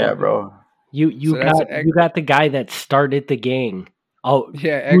 I Yeah, mean, bro. You so that's got you got the guy that started the gang, out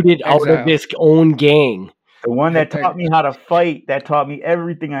yeah, booted out of exile. his own gang. The one that Ex- taught me how to fight, that taught me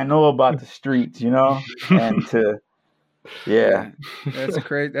everything I know about the streets, and yeah, Yeah, that's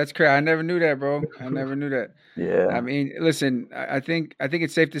crazy. That's crazy. I never knew that, bro. I never knew that. I yeah, mean, listen, I think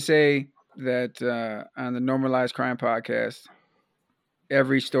it's safe to say that on the Normalized Crime podcast,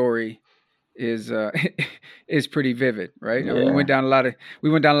 every story is is pretty vivid, right? I mean, yeah, we went down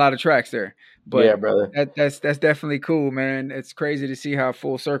a lot of tracks there, yeah, but brother. that's definitely cool, man. It's crazy to see how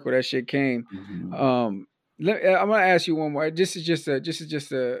full circle that shit came. Mhm. Um, I'm gonna ask you one more. This is just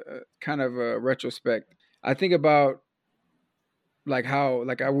a kind of a retrospect. I think about like how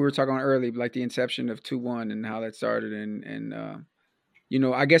we were talking about early, like the inception of 2-1 and how that started, and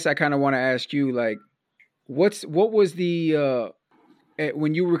I guess I kind of want to ask you like, what was the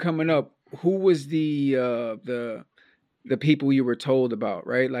when you were coming up, who was the people you were told about,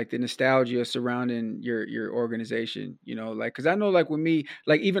 right? Like the nostalgia surrounding your organization, like because I know like with me,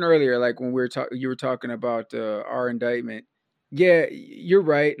 like even earlier, like when you were talking about our indictment. Yeah, you're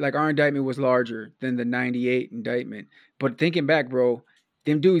right. Like our indictment was larger than the '98 indictment, but thinking back, bro,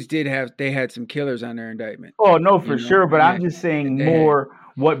 them dudes they had some killers on their indictment, Oh no, for sure. But and I'm just saying they had, more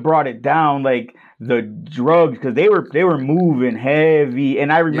what brought it down, like the drugs, because they were moving heavy,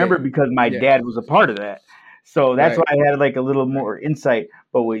 and I remember yeah, because my yeah, dad was a part of that, so that's why right, I had like a little right, more insight.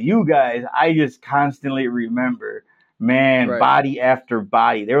 But with you guys, I just constantly remember, man, right. body after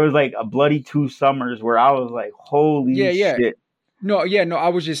body. There was like a bloody 2 summers where I was like, holy Yeah, yeah. shit. No, yeah, no, I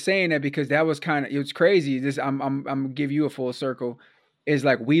was just saying that because that was kind of it was crazy. This I'm gonna give you a full circle. Is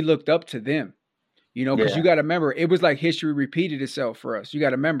like we looked up to them, because you Yeah, got to remember it was like history repeated itself for us. You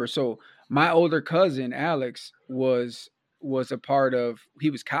got to remember. So my older cousin Alex was a part of. He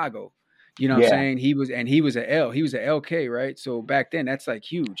was Cago. You know what I'm yeah, saying? He was a L. He was a LK, right? So back then that's like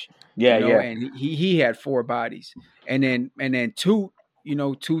huge, yeah, yeah, and he had 4 bodies, and then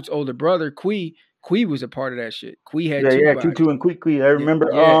Toot's older brother Quee was a part of that shit. Quee had yeah, two yeah. bodies. Tutu and Quickly. I Yeah,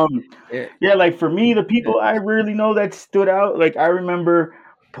 remember. yeah, yeah, Yeah, like for me, the yeah. people I really know that stood out, like I remember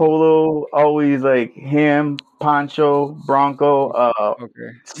Polo, always like him, Pancho, Bronco, Okay.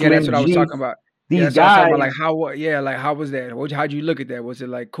 Yeah, that's Slim what I was G. talking about. Yeah, These that's what I was talking about. Like guys, how was that? How'd you look at that? Was it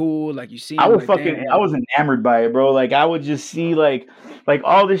like cool? Like you see I him would like damn, I was enamored by it, bro. Like I would just see like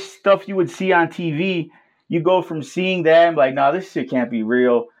all this stuff you would see on TV. You go from seeing that and like, nah, this shit can't be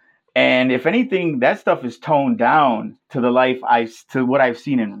real. And if anything, that stuff is toned down to to what I've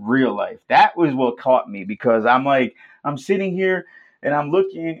seen in real life. That was what caught me because I'm like, I'm sitting here and I'm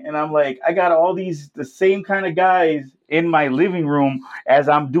looking and I'm like, I got all the same kind of guys in my living room as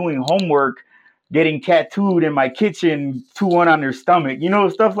I'm doing homework getting tattooed in my kitchen, 2-1 on their stomach,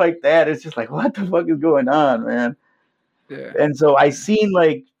 stuff like that. It's just like, what the fuck is going on, man? yeah, And so I yeah, seen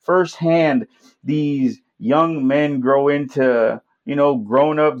like firsthand these young men grow into,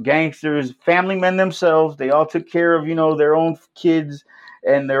 grown up gangsters, family men themselves. They all took care of, their own kids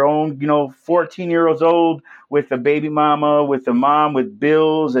and their own, 14-year-olds old with a baby mama, with a mom with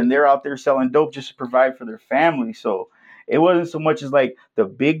bills, and they're out there selling dope just to provide for their family. So it wasn't so much as like the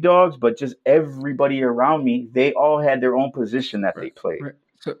big dogs, but just everybody around me. They all had their own position that right, they played. right.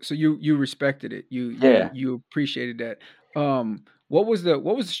 So you respected it. Yeah. You appreciated that. What was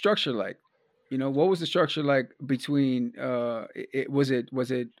the structure like? What was the structure like between was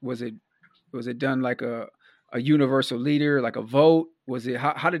it done like a universal leader, like a vote? Was it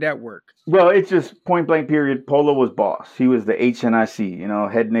how did that work? Well, it's just point blank period. Polo was boss. He was the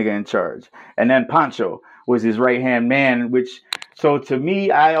HNIC, head nigga in charge. And then Pancho was his right hand man, so to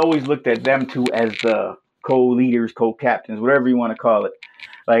me, I always looked at them two as the co leaders, co captains, whatever you want to call it.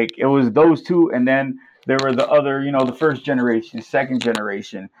 Like it was those two. And then there were the other, the first generation, second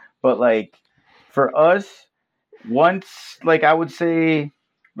generation. But like for us, once, like I would say,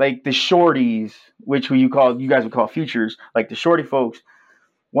 like the shorties, which you guys would call futures, like the shorty folks,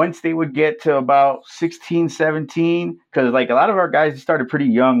 once they would get to about 16, 17, because like a lot of our guys started pretty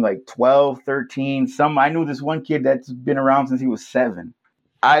young, like 12, 13. I knew this one kid that's been around since he was 7.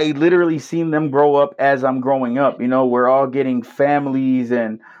 I literally seen them grow up as I'm growing up. We're all getting families,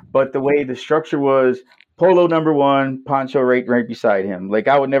 but the way the structure was, Polo number one, Pancho right beside him. Like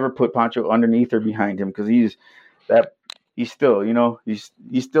I would never put Pancho underneath or behind him because that he's still, he's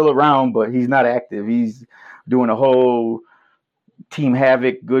still around, but he's not active. He's doing a whole Team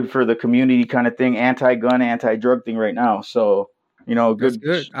Havoc, good for the community kind of thing, anti-gun, anti-drug thing right now. So, That's good.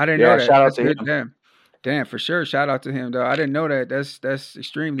 good. I didn't know Yeah, that. shout out That's to good. him. Damn. Damn, for sure. Shout out to him though. I didn't know that. That's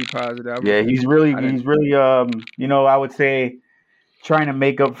extremely positive. Yeah, he's I didn't. really I would say trying to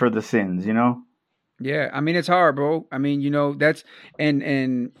make up for the sins, you know? Yeah, I mean it's hard, bro. I mean, that's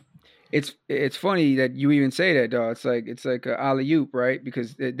and it's funny that you even say that, dog. It's like a alley oop, right?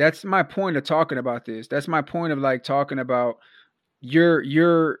 Because that's my point of talking about this. That's my point of like talking about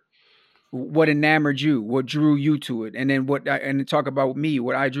your what enamored you, what drew you to it, and then and talk about me,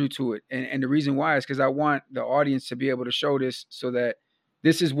 what I drew to it, and the reason why is because I want the audience to be able to show this, so that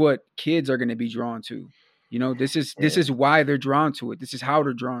this is what kids are going to be drawn to. This Yeah. is why they're drawn to it. This is how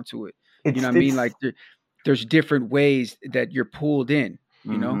they're drawn to it. You know what I mean? It's Like there's different ways that you're pulled in.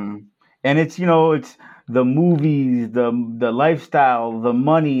 You know? hmm And it's the movies, the lifestyle, the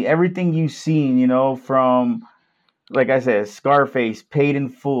money, everything you've seen, from like I said, Scarface, Paid in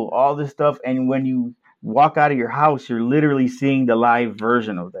Full, all this stuff. And when you walk out of your house, you're literally seeing the live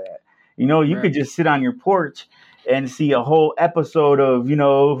version of that. You Right. could just sit on your porch and see a whole episode of,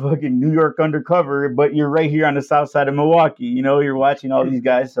 fucking New York Undercover, but you're right here on the south side of Milwaukee. You're watching all these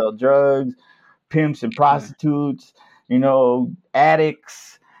guys sell drugs, pimps and Yeah. prostitutes,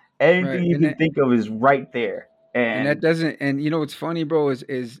 addicts. Everything Right. you can think of is right there. And that And doesn't. And what's funny, bro,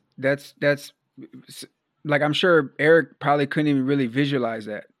 is that's like I'm sure Eric probably couldn't even really visualize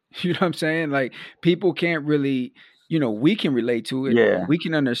that. You know what I'm saying? Like people can't really, we can relate to it, yeah, we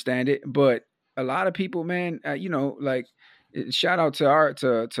can understand it, but a lot of people, man, like shout out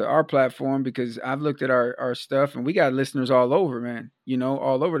to our platform, because I've looked at our stuff and we got listeners all over, man.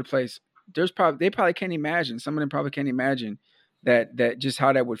 All over the place. They probably can't imagine. Some of them probably can't imagine that just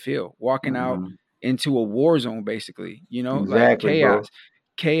how that would feel walking out mhm, into a war zone, basically. Like exactly, bro.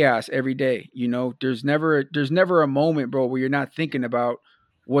 chaos every day. There's never a moment, bro, where you're not thinking about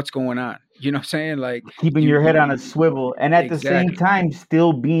what's going on. You know what I'm saying? Like Keeping you your head you, on a you swivel, and at the same exactly. time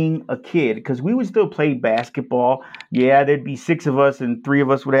still being a kid, because we would still play basketball. Yeah, there'd be six of us and three of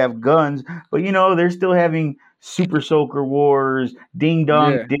us would have guns, but they're still having Super Soaker Wars, Ding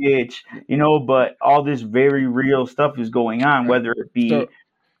Dong Yeah. Ditch, but all this very real stuff is going on, Right. whether it So be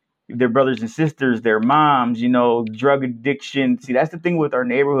their brothers and sisters, their moms, drug addiction. See, that's the thing with our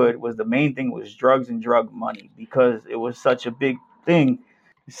neighborhood. Was the main thing was drugs and drug money, because it was such a big thing.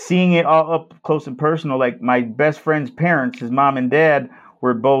 Seeing it all up close and personal, like my best friend's parents, his mom and dad,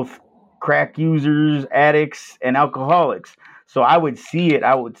 were both crack users, addicts, and alcoholics. So I would see it,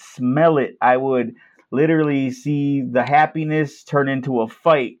 I would smell it, I would literally see the happiness turn into a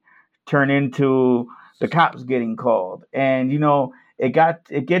fight, turn into the cops getting called. And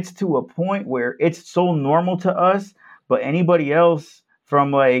it gets to a point where it's so normal to us, but anybody else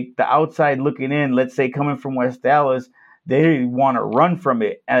from like the outside looking in, let's say coming from West Dallas, they want to run from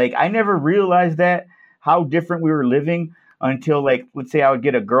it. And like I never realized that how different we were living until, like, let's say I would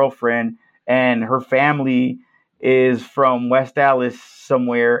get a girlfriend and her family is from West Dallas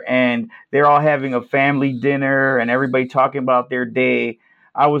somewhere, and they're all having a family dinner and everybody talking about their day.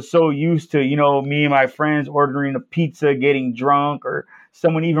 I was so used to, me and my friends ordering a pizza, getting drunk, or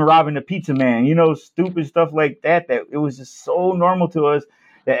someone even robbing the pizza man, stupid stuff like that, that it was just so normal to us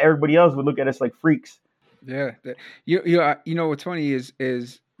that everybody else would look at us like freaks. yeah, what's funny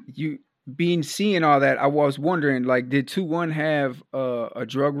is you being seeing all that. I was wondering, like, did 2-1 have a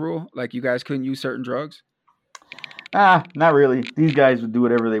drug rule? Like, you guys couldn't use certain drugs? Not really. These guys would do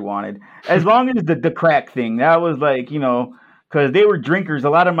whatever they wanted. As long as the crack thing, that was like, because they were drinkers. A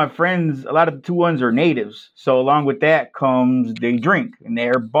lot of my friends, a lot of the 2-1s are natives. So along with that comes they drink and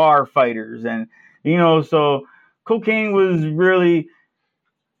they're bar fighters. And, so cocaine was really,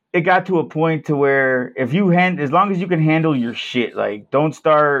 it got to a point to where as long as you can handle your shit, like don't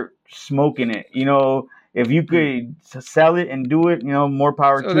start smoking it, if you Mm. could sell it and do it, more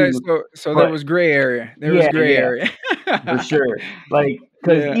power So to that you. so there But was gray area. There was yeah, gray yeah, area. for sure. Like,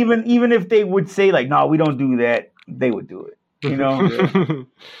 because Yeah, even if they would say like, no, we don't do that, they would do it. yeah,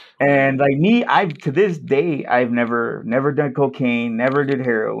 And like me, I've to this day, I've never done cocaine, never did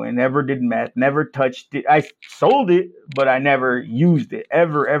heroin, never did meth, never touched it. I sold it, but I never used it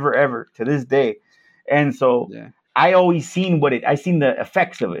ever, ever, ever to this day. And so yeah, I seen the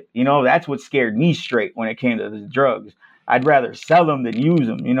effects of it. That's what scared me straight when it came to the drugs. I'd rather sell them than use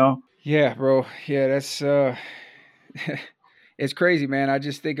them. yeah, bro. Yeah, that's it's crazy, man. I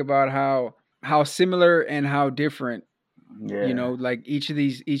just think about how similar and how different, Yeah. like each of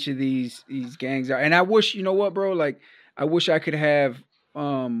these gangs are. And I wish, you know what, bro, like I wish I could have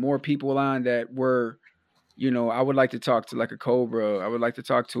more people on that were I would like to talk to like a Cobra. I would like to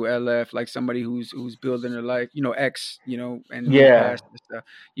talk to LF, like somebody who's building their life, X, and moved Yeah. past the stuff.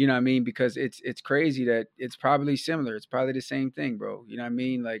 You know what I mean? Because it's crazy that it's probably similar. It's probably the same thing, bro. You know what I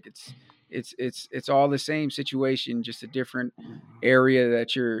mean? Like it's all the same situation, just a different area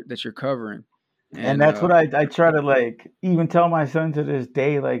that you're covering. And And that's what I try to like even tell my son to this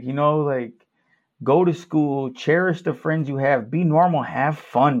day, like, like go to school, cherish the friends you have, be normal, have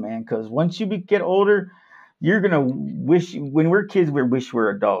fun, man. Because once you get older, you're gonna wish when we're kids, we wish we're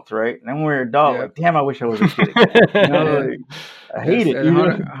adults, right? And then when we're adult, yeah, like, damn, I wish I was a kid again. yeah. Like, I hate it. That's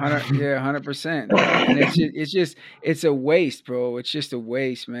 100, yeah, 100%. And it's a waste, bro. It's just a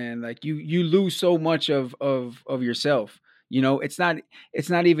waste, man. Like you lose so much of yourself. It's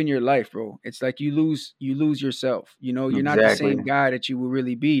not even your life, bro. It's like you lose yourself. You're not the Exactly. same guy that you will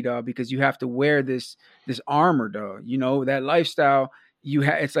really be, dog, because you have to wear this armor, dog. That lifestyle.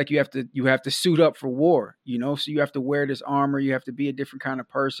 It's like you have to suit up for war. So you have to wear this armor. You have to be a different kind of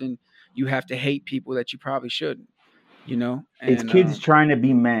person. You have to hate people that you probably shouldn't. It's And kids trying to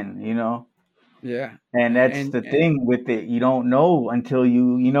be men, yeah, and that's and the thing with it. You don't know until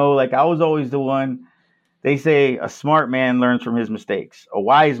like I was always the one. They say a smart man learns from his mistakes. A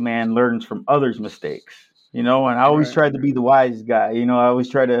wise man learns from others' mistakes. And I always right, tried to be the wise guy. I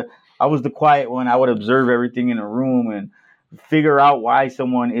was the quiet one. I would observe everything in a room and figure out why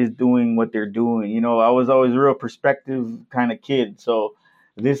someone is doing what they're doing. I was always a real perspective kind of kid. So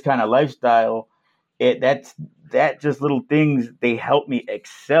this kind of lifestyle, that just little things, they help me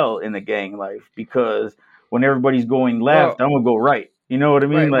excel in the gang life because when everybody's going well, left, I'm gonna go right. You know what I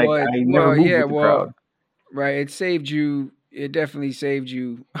mean? right, Like I never moved yeah, with the crowd. right. It definitely saved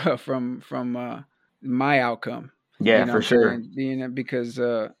you from my outcome. Yeah, You know what for I'm sure. saying? Because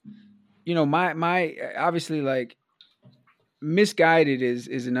my obviously, like, misguided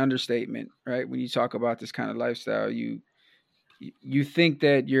is an understatement, right? When you talk about this kind of lifestyle, you think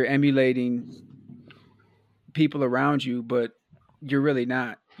that you're emulating people around you, but you're really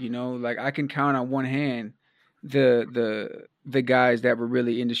not. Like, I can count on one hand the guys that were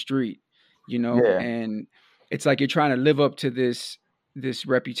really in the street, Yeah, and it's like you're trying to live up to this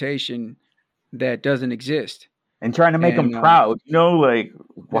reputation that doesn't exist. and trying to make them And proud. Like yeah,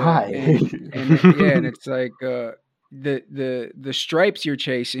 why? and it's like the stripes you're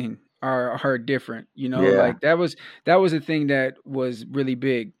chasing are different. Yeah, Like that was a thing that was really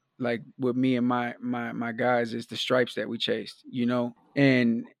big. Like with me and my guys, is the stripes that we chased.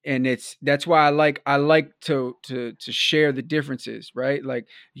 And that's why I like to share the differences, right? Like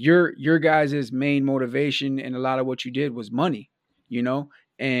your guys' main motivation and a lot of what you did was money. You know,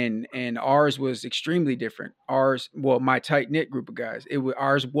 and ours was extremely different. My tight knit group of guys,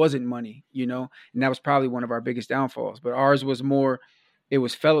 ours wasn't money, and that was probably one of our biggest downfalls. But ours was more, it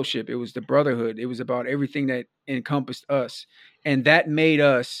was fellowship, it was the brotherhood, it was about everything that encompassed us, and that made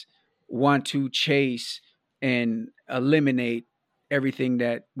us want to chase and eliminate everything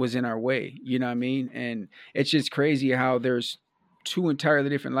that was in our way. You know what I mean? And it's just crazy how there's two entirely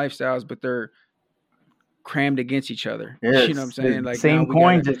different lifestyles, but they're crammed against each other. yeah. You know what I'm It's saying? the Like, now same we gotta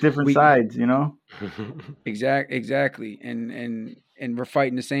coins, just different we sides. exactly, and we're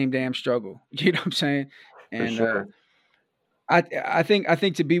fighting the same damn struggle. You know what I'm saying? For And sure. I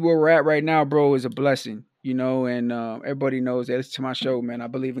think to be where we're at right now, bro, is a blessing. And everybody knows that. It's to my show, man. I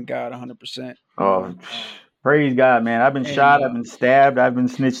believe in God 100%. Oh, praise God, man! I've been And shot, I've been stabbed, I've been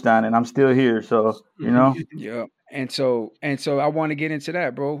snitched on, and I'm still here. So yeah, and so I want to get into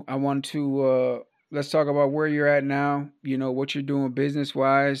that, bro. I want to let's talk about where you're at now. What you're doing business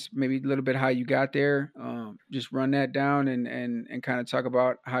wise, maybe a little bit how you got there. Just run that down and kind of talk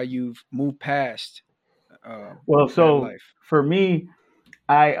about how you've moved past uh, well, that so life. for me,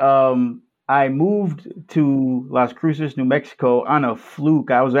 I moved to Las Cruces, New Mexico on a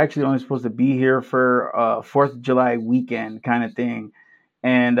fluke. I was actually only supposed to be here for Fourth of July weekend kind of thing.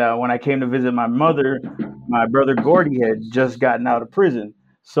 And when I came to visit my mother, my brother Gordy had just gotten out of prison.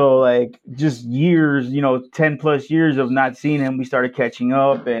 So like just years, 10 plus years of not seeing him, we started catching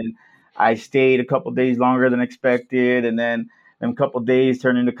up, and I stayed a couple days longer than expected, and then a couple days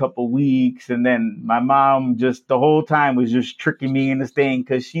turned into a couple weeks, and then my mom just the whole time was just tricking me into staying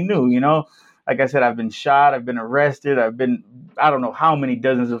because she knew, like I said, I've been shot, I've been arrested, I don't know how many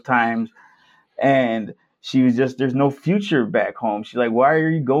dozens of times, and she was just, there's no future back home. She's like, why are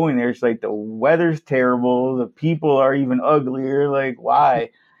you going there? She's like, the weather's terrible, the people are even uglier, like why?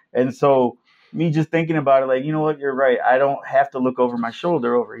 And so me just thinking about it, like, you know what, you're right, I don't have to look over my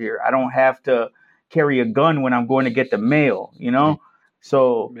shoulder over here, I don't have to carry a gun when I'm going to get the mail,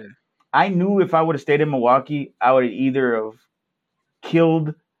 so I knew if I would have stayed in Milwaukee, I would have either have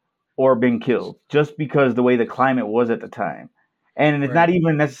killed or been killed just because the way the climate was at the time. And it's not Right.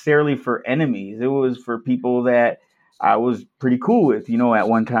 even necessarily for enemies. It was for people that I was pretty cool with, at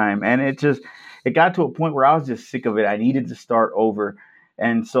one time. And it got to a point where I was just sick of it. I needed to start over.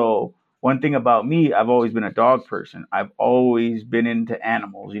 And so one thing about me, I've always been a dog person. I've always been into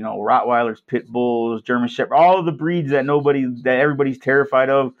animals, Rottweilers, Pit Bulls, German Shepherd, all of the breeds that everybody's terrified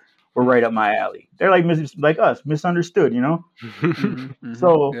of were right up my alley. They're like us, misunderstood,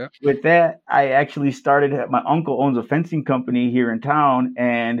 So Yeah. with that, I actually started. My uncle owns a fencing company here in town,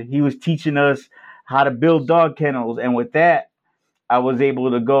 and he was teaching us how to build dog kennels. And with that, I was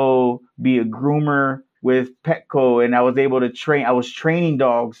able to go be a groomer with Petco, and I was able to train. I was training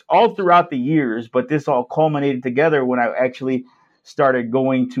dogs all throughout the years, but this all culminated together when I actually started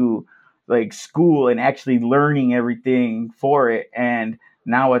going to like school and actually learning everything for it. And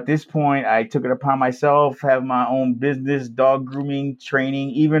now at this point, I took it upon myself, have my own business, dog grooming,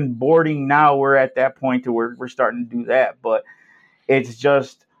 training, even boarding. Now we're at that point to where we're starting to do that. But it's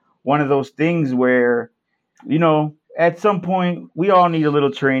just one of those things where, at some point we all need a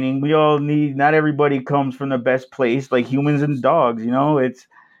little training. Not everybody comes from the best place, like humans and dogs, it's,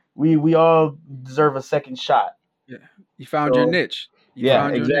 we all deserve a second shot. Yeah. You found your So niche. You yeah,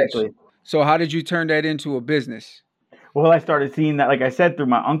 found your niche. exactly. So how did you turn that into a business? Well, I started seeing that, like I said, through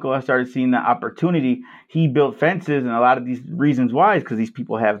my uncle. I started seeing that opportunity. He built fences, and a lot of these reasons why is because these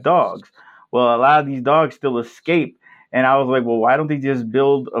people have dogs. Well, a lot of these dogs still escape, and I was like, well, why don't they just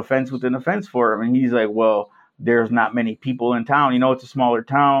build a fence within a fence for them? And he's like, well, there's not many people in town. It's a smaller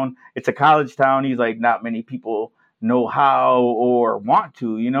town. It's a college town. He's like, not many people know how or want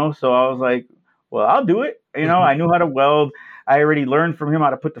to. So I was like, well, I'll do it. I knew how to weld. I already learned from him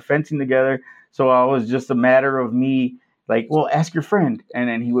how to put the fencing together. So I was just a matter of me like, well, ask your friend. And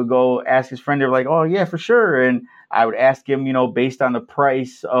then he would go ask his friend. They're like, oh, yeah, for sure. And I would ask him, based on the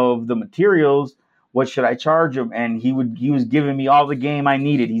price of the materials, what should I charge him? And he was giving me all the game I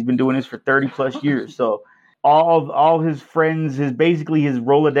needed. He's been doing this for 30 plus years. So all his friends, basically his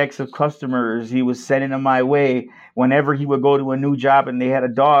Rolodex of customers, he was sending them my way. Whenever he would go to a new job and they had a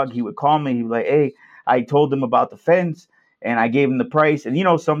dog, he would call me. He was like, hey, I told them about the fence and I gave them the price. And,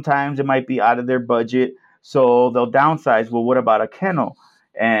 sometimes it might be out of their budget. So they'll downsize. Well, what about a kennel?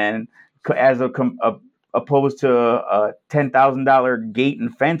 And as opposed to a $10,000 gate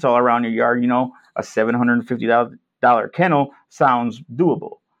and fence all around your yard, a $750 kennel sounds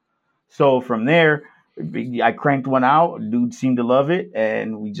doable. So from there, I cranked one out. Dude seemed to love it,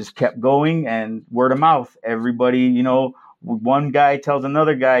 and we just kept going. And word of mouth, everybody, one guy tells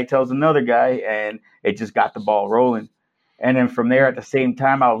another guy, and it just got the ball rolling. And then from there, at the same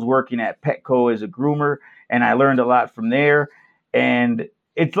time, I was working at Petco as a groomer, and I learned a lot from there. And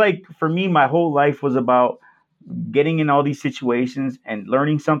it's like, for me, my whole life was about getting in all these situations and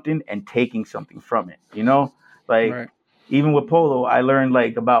learning something and taking something from it, like Right. even with Polo, I learned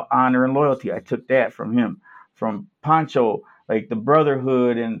like about honor and loyalty. I took that from him. From Pancho, like the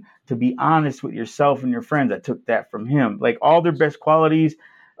brotherhood and to be honest with yourself and your friends. I took that from him. Like all their best qualities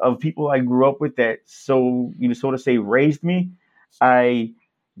of people I grew up with that, so to say, raised me. I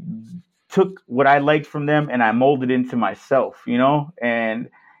took what I liked from them and I molded into myself, and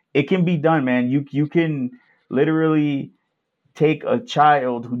it can be done, man. You can literally take a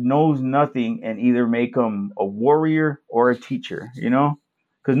child who knows nothing and either make them a warrior or a teacher,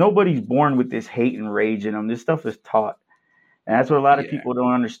 because nobody's born with this hate and rage in them. This stuff is taught. And that's what a lot of Yeah. people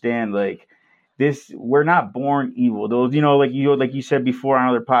don't understand. Like this, we're not born evil. Those, like you said before on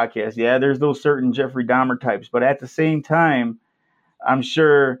other podcasts. Yeah, there's those certain Jeffrey Dahmer types, but at the same time, I'm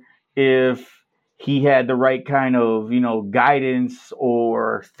sure if he had the right kind of, guidance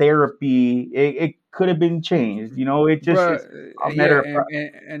or therapy, it could have been changed. It just Bro, it's a matter of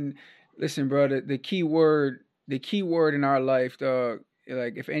and listen, bro, the key word in our life, dog,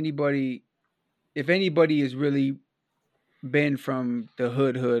 like if anybody is really been from the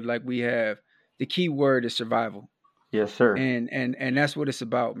hood like we have, the key word is survival. yes, sir. And that's what it's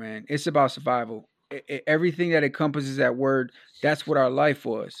about, man. It's about survival. Everything that encompasses that word, that's what our life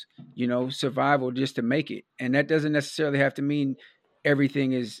was, survival just to make it. And that doesn't necessarily have to mean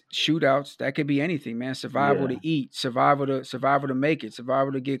everything is shootouts. That could be anything, man. Survival Yeah, to eat, survival to make it,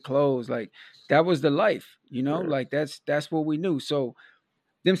 survival to get clothes. Like that was the life, sure. like that's what we knew. So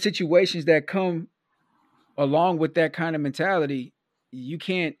them situations that come along with that kind of mentality, you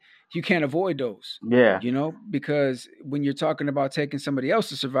can't avoid those, Yeah. because when you're talking about taking somebody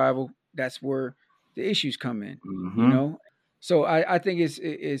else's survival, that's where the issues come in, Hmm. So I think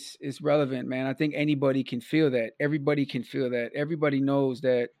it's relevant, man. I think anybody can feel that. Everybody can feel that. Everybody knows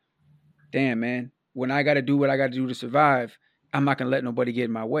that, damn, man, when I got to do what I got to do to survive, I'm not gonna let nobody get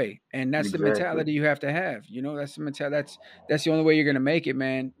in my way. And that's the Exactly. mentality you have to have. That's the mentality. That's the only way you're gonna make it,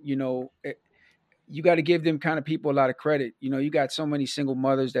 man. You got to give them kind of people a lot of credit. You got so many single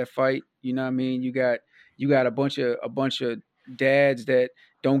mothers that fight. You know what I mean? You got a bunch of dads that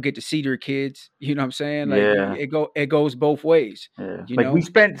don't get to see their kids. You know what I'm saying? Like Yeah. it goes both ways. Yeah. You Like we know?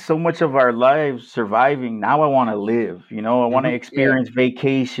 spent so much of our lives surviving. Now I want to live, I want to Yeah, experience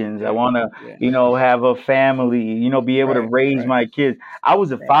vacations. I yeah, want to, yeah. have a family, be able to Right, raise right, my kids. I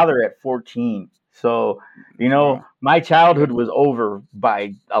was a right. father at 14. So, Wow. my Yeah. childhood was over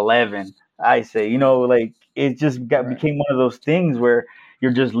by 11. I say, like it just Right. became one of those things where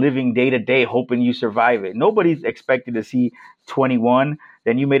you're just living day to day hoping you survive it. Nobody's expected to see 21,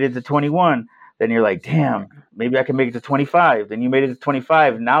 then you made it to 21. Then you're like, Right. damn, maybe I can make it to 25. Then you made it to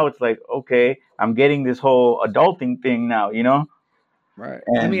 25. Now it's like, okay, I'm getting this whole adulting thing now, Right.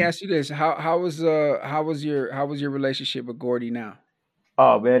 Let me And ask you this: how was your relationship with Gordy now?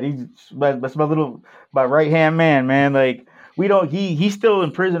 oh man, that's my right hand man, man. Like we don't he's still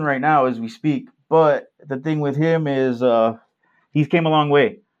in prison right now as we speak. But the thing with him is he's came a long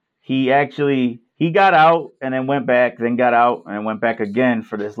way. He got out and then went back, then got out and then went back again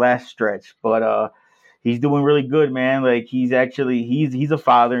for this last stretch. But he's doing really good, man. Like he's a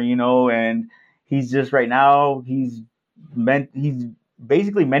father, and he's just right now he's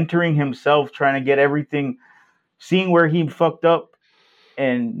basically mentoring himself, trying to get everything, seeing where he fucked up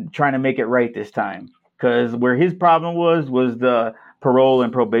and trying to make it right this time. Because where his problem was the parole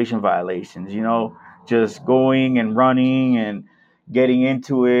and probation violations, just going and running and getting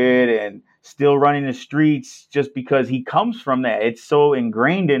into it and still running the streets just because he comes from that. It's so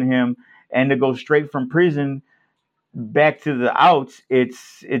ingrained in him. And to go straight from prison back to the outs,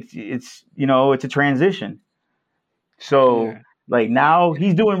 it's a transition. So Yeah. like now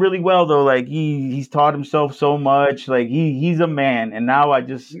he's doing really well though. Like he's taught himself so much. Like he's a man, and now I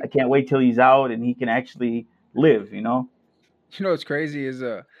can't wait till he's out and he can actually live. What's crazy is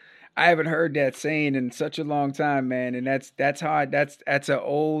I haven't heard that saying in such a long time, man. And that's hard. That's a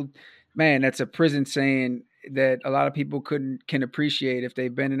old man. That's a prison saying that a lot of people can appreciate if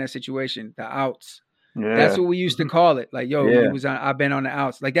they've been in that situation. The outs. That's Yeah, what we used to call it. Like, yo, yeah, I've been on the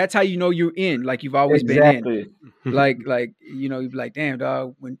outs. Like that's how you know you're in. Like you've always been in. exactly. Like you'd be like, damn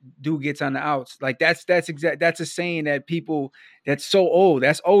dog, when dude gets on the outs, like that's a saying that people, that's so old,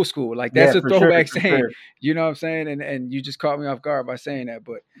 that's old school, like Yeah, that's a for sure, throwback for saying. sure. You know what I'm saying? And you just caught me off guard by saying that.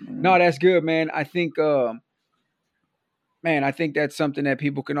 But no, Mm, that's good, man. I think man, I think that's something that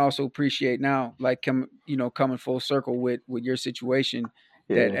people can also appreciate now, like coming full circle with your situation,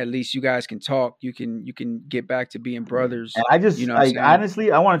 that yeah. at least you guys can talk, you can get back to being brothers. And I You just know what I'm like saying?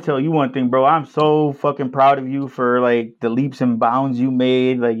 honestly, I want to tell you one thing, bro. I'm so fucking proud of you for like the leaps and bounds you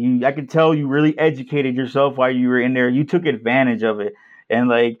made. Like I could tell you really educated yourself while you were in there. You took advantage of it, and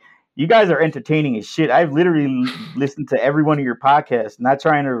like you guys are entertaining as shit. I've literally listened to every one of your podcasts. Not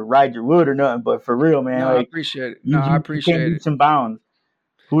trying to ride your wood or nothing, but for real, man. No, I Like appreciate it. No, you I you came appreciate it. leaps and bounds.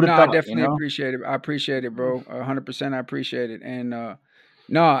 Who'd No, have I thought? definitely appreciate it. I appreciate it, bro. 100%. I appreciate it. And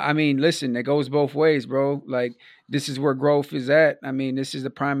no, I mean, listen, it goes both ways, bro. Like this is where growth is at. I mean, this is the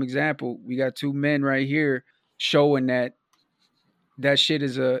prime example. We got two men right here showing that shit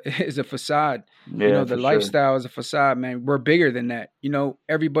is a is a facade. Yeah, The for sure. lifestyle is a facade, man. We're bigger than that.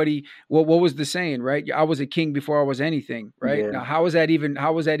 Everybody. What was the saying, right? I was a king before I was anything, right? Yeah, Now, how is that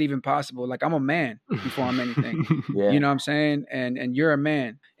even possible? Like I'm a man before I'm anything. You yeah. know what I'm saying? And you're a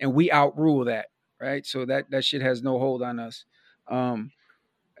man, and we outrule that, right? So that shit has no hold on us. Um,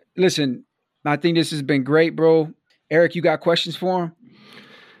 Listen, I think this has been great, bro. Eric, you got questions for him?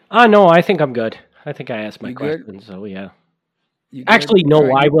 No, I think I'm good. I think I asked my You good? question, so yeah. You good? Actually, All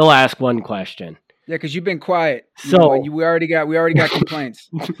no, right. I will ask one question. Yeah, because you've been quiet. So And we already got complaints.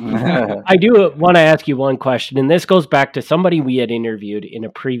 I do want to ask you one question, and this goes back to somebody we had interviewed in a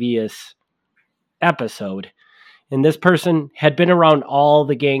previous episode. And this person had been around all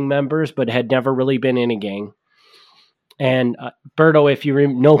the gang members, but had never really been in a gang. And Berto, if you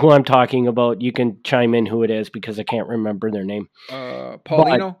know who I'm talking about, you can chime in who it is because I can't remember their name.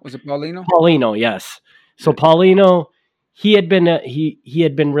 Paulino? Was it Paulino? Paulino, yes. So Paulino, he had been he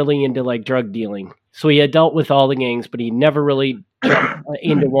had been really into like drug dealing. So he had dealt with all the gangs, but he never really jumped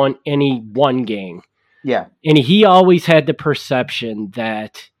into any one gang. Yeah, And he always had the perception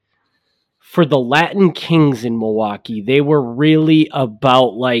that for the Latin Kings in Milwaukee, they were really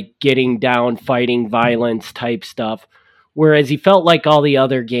about like getting down, fighting violence type stuff. Whereas he felt like all the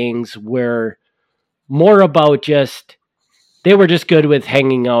other gangs were more about they were just good with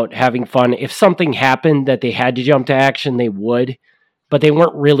hanging out, having fun. If something happened that they had to jump to action, they would. but they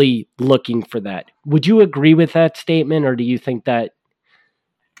weren't really looking for that. Would you agree with that statement, or do you think that?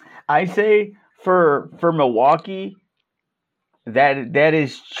 I say for Milwaukee, that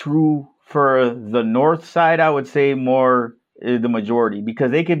is true. For the north side, I would say more the majority,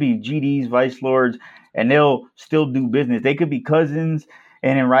 because they could be GDs, vice lords, and they'll still do business. They could be cousins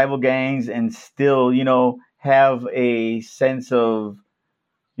and in rival gangs and still, have a sense of,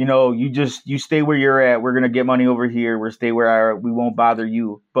 you stay where you're at. We're gonna get money over here. We'll stay where we won't bother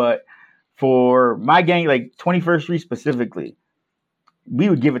you. But for my gang, like 21st Street specifically, we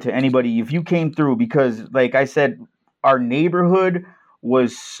would give it to anybody if you came through, because like I said, our neighborhood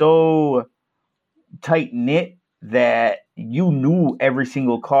was so tight knit that you knew every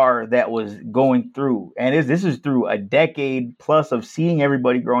single car that was going through. And this is through a decade plus of seeing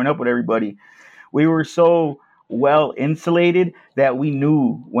everybody, growing up with everybody. We were so well insulated that we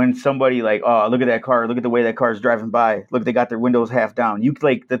knew when somebody like, oh, look at that car, look at the way that car's driving by, look, they got their windows half down. You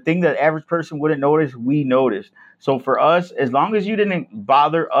like the thing that average person wouldn't notice, we noticed. So for us, as long as you didn't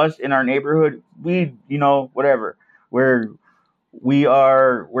bother us in our neighborhood, we, whatever. We're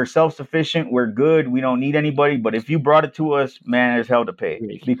self-sufficient. We're good. We don't need anybody. But if you brought it to us, man, there's hell to pay,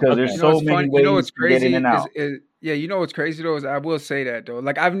 because there's so many ways to get in and out. You know what's crazy though is I will say that though.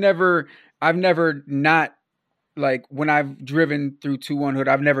 Like I've never not, like when I've driven through 2-1 Hood,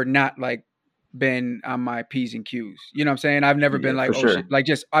 I've never not like been on my P's and Q's. You know what I'm saying? I've never been like, oh shit, like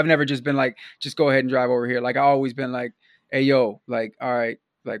I've never just been like, just go ahead and drive over here. Like I always been like, hey yo, like all right,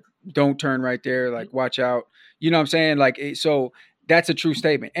 like don't turn right there, like watch out. You know what I'm saying? Like so that's a true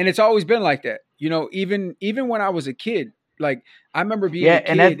statement, and it's always been like that. Even when I was a kid, like I remember being a kid,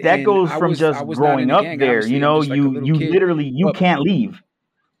 and that goes from just growing up there. You literally can't leave.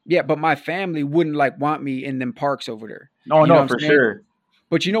 Yeah, but my family wouldn't like want me in them parks over there. Oh, no, for sure.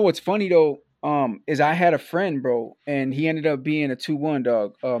 But you know what's funny though, is I had a friend, bro, and he ended up being a 2-1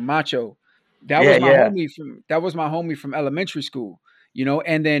 dog, Macho. That was my homie from elementary school,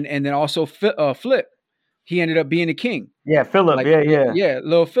 and then also Flip. He ended up being a king. Yeah, Philip. Like, yeah,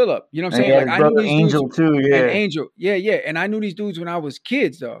 little Philip. You know what I'm saying? Like I knew these Angel dudes, too. Yeah, and Angel. Yeah. And I knew these dudes when I was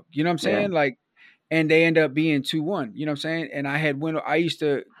kids, though. You know what I'm saying? Like, and they end up being 2-1. You know what I'm saying? And I used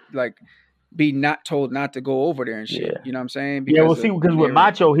to like be not told not to go over there and shit. You know what I'm saying? Because with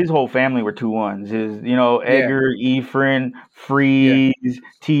Macho, his whole family were 2-1s. His, Edgar, Ephraim, Freeze,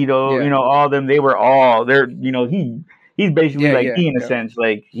 Tito, all them. They were all there. He's basically like me in a sense.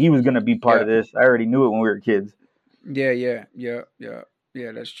 Like he was gonna be part of this. I already knew it when we were kids. Yeah.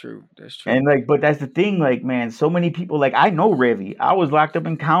 That's true. And but that's the thing. Like, man, so many people. Like, I know Revy. I was locked up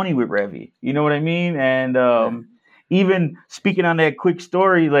in county with Revy. You know what I mean? And even speaking on that quick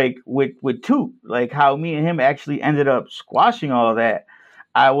story, like with Toot, like how me and him actually ended up squashing all of that.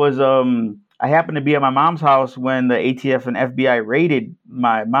 I happened to be at my mom's house when the ATF and FBI raided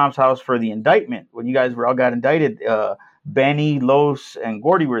my mom's house for the indictment. When you guys all got indicted, Benny, Los, and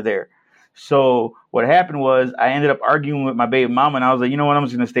Gordy were there. So what happened was I ended up arguing with my baby mama, and I was like, you know what, I'm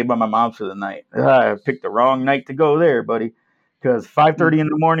just going to stay by my mom for the night. I picked the wrong night to go there, buddy, because 5:30 in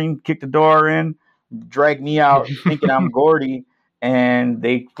the morning, kicked the door in, dragged me out thinking I'm Gordy, and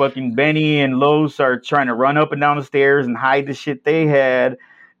they fucking Benny and Los are trying to run up and down the stairs and hide the shit they had.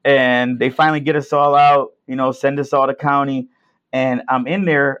 And they finally get us all out, send us all to county. And I'm in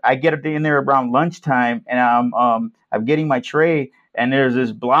there. I get in there around lunchtime, and I'm getting my tray. And there's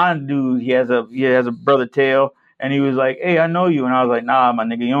this blonde dude. He has a brother tail, and he was like, "Hey, I know you." And I was like, "Nah, my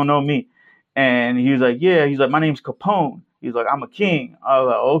nigga, you don't know me." And he was like, "Yeah." He's like, "My name's Capone." He's like, "I'm a king." I was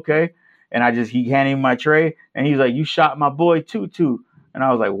like, "Okay." And he handed me my tray, and he's like, "You shot my boy Tutu." And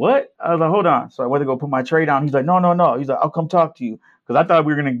I was like, "What?" I was like, "Hold on." So I went to go put my tray down. He's like, No. He's like, "I'll come talk to you." Because I thought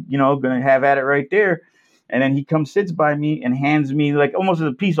we were gonna have at it right there. And then he comes, sits by me, and hands me, like almost as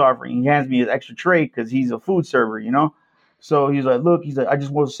a peace offering, he hands me his extra tray because he's a food server, So he's like, "Look," he's like, "I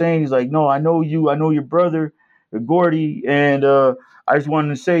just was saying," he's like, "No, I know you. I know your brother, Gordy, and I just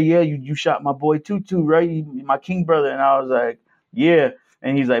wanted to say, yeah, you shot my boy Tutu, right? My king brother." And I was like, "Yeah."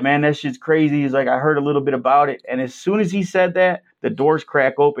 And he's like, "Man, that shit's crazy." He's like, "I heard a little bit about it." And as soon as he said that, the doors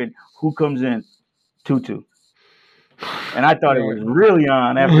crack open. Who comes in? Tutu. And I thought it was really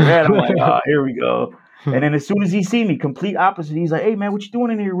on. After that, I'm like, "Oh, here we go." And then as soon as he see me, complete opposite, he's like, "Hey, man, what you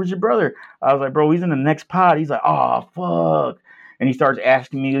doing in here? Where's your brother?" I was like, "Bro, he's in the next pod." He's like, "Oh, fuck." And he starts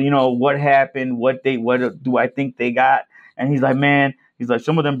asking me, what happened, what do I think they got? And he's like, "Man," he's like,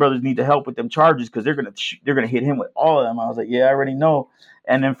 "some of them brothers need to help with them charges because they're gonna hit him with all of them." I was like, "Yeah, I already know."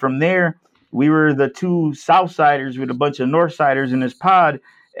 And then from there, we were the two Southsiders with a bunch of Northsiders in this pod,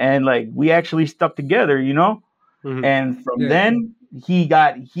 and like we actually stuck together, Mm-hmm. And from then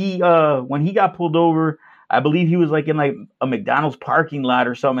when he got pulled over, I believe he was like in like a McDonald's parking lot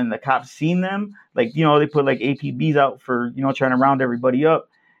or something. And the cops seen them, like, you know, they put like APBs out for, you know, trying to round everybody up,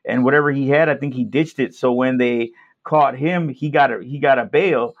 and whatever he had, I think he ditched it. So when they caught him, he got a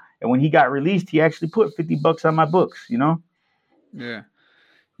bail, and when he got released, he actually put $50 on my books, you know. Yeah.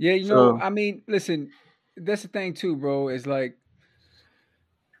 Yeah, you know, So I mean, listen, that's the thing too, bro, is like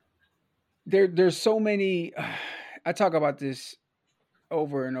there's so many I talk about this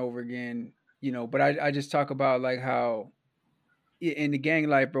over and over again, you know, but I just talk about like how in the gang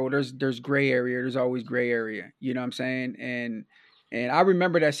life, bro, there's gray area. There's always gray area. You know what I'm saying? And I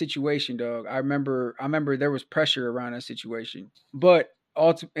remember that situation, dog. I remember there was pressure around that situation. But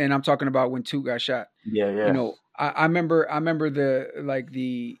and I'm talking about when Toot got shot. yeah, You yeah, know, I remember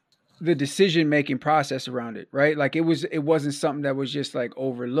the decision making process around it, right? Like it wasn't something that was just like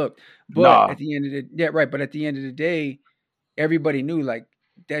overlooked. But nah, at the end of the yeah, right. But at the end of the day, everybody knew like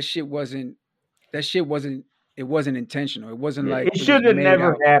that shit wasn't that shit wasn't it wasn't intentional. It wasn't yeah, like it it was should have made never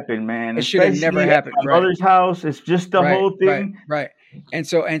out. happened, man. It should have never Especially at happened. my Right. mother's house. It's just the Right. whole Right. thing. Right. And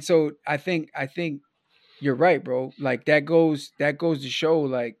so I think you're right, bro. Like that goes to show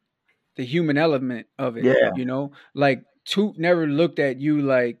like the human element of it, Yeah, you know? Like Toot never looked at you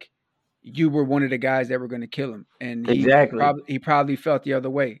like you were one of the guys that were going to kill him, and exactly. he probably felt the other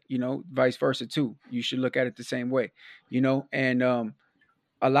way, you know, vice versa too. You should look at it the same way, you know? And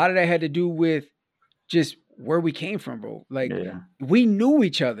a lot of that had to do with just where we came from, bro. Like Yeah, we knew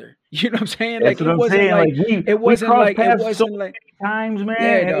each other. You know what I'm saying? that's Like what I'm saying. Like we crossed it paths so wasn't like many times, man,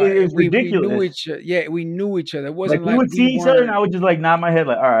 yeah, and dog, it's we knew ridiculous. we knew each other. It Like wasn't we like would we see each other, and weren't I would just like nod my head,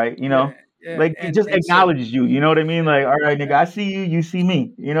 like, all right, you yeah, know, yeah, like it just and so acknowledges you. You know what I mean? yeah, Like, all right, nigga, yeah, I see you, you see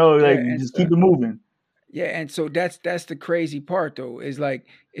me. You know, yeah, like and just keep so it moving. yeah, and so that's the crazy part though. Is like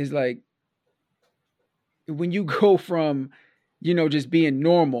when you go from, you know, just being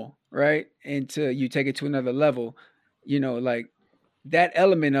normal, right? Into you take it to another level, you know, like that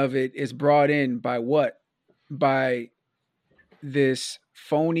element of it is brought in by what? By this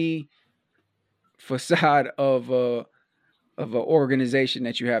phony facade of an organization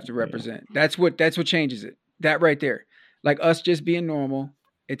that you have to Yeah. represent. That's what changes it. That right there. Like us just being normal,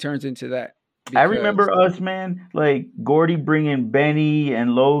 it turns into that I because remember us, man, like Gordy bringing Benny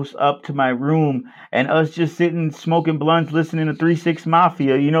and Los up to my room, and us just sitting smoking blunts, listening to 3 6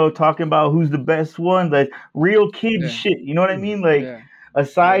 Mafia, you know, talking about who's the best one, like real kid yeah, shit. You know what I mean? Like, yeah,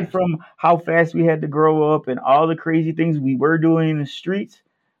 aside yeah, from how fast we had to grow up and all the crazy things we were doing in the streets,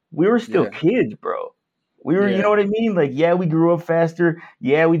 we were still yeah, kids, bro. We were, you know yeah, what I mean? Like, yeah, we grew up faster.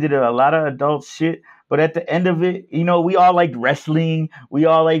 Yeah, we did a lot of adult shit. But at the end of it, you know, we all liked wrestling. We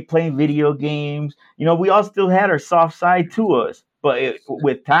all liked playing video games. You know, we all still had our soft side to us. But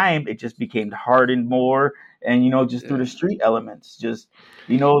with time, it just became hardened more. And, you know, just through the yeah, street elements, just,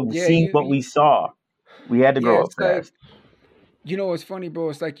 you know, yeah. seeing what we saw, we had to Yeah. grow up It's like fast. you know, it's funny, bro.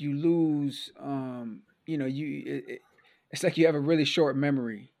 It's like you lose. You know, it's like you have a really short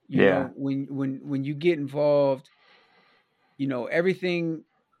memory. You Yeah, know, when you get involved, you know, everything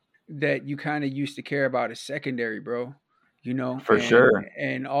that you kind of used to care about is secondary, bro. You know, for sure.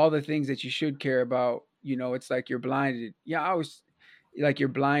 and all the things that you should care about, you know, it's like you're blinded. Yeah, I was like you're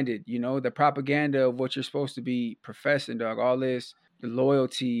blinded, you know, the propaganda of what you're supposed to be professing, dog, all this, the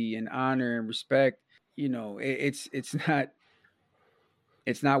loyalty and honor and respect, you know, it's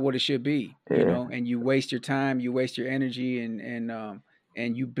not what it should be, you Yeah. know, and you waste your time, you waste your energy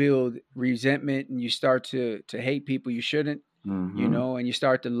and you build resentment and you start to hate people you shouldn't, you Hmm. know, and you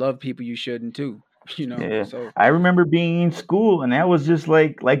start to love people you shouldn't too, you know. Yeah, So I remember being in school, and that was just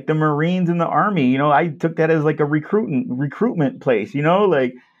like the Marines and the Army. You know, I took that as like a recruitment place. You know,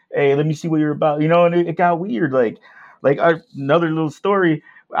 like, hey, let me see what you're about. You know, and it got weird. Another little story.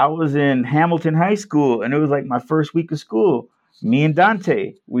 I was in Hamilton High School, and it was like my first week of school. Me and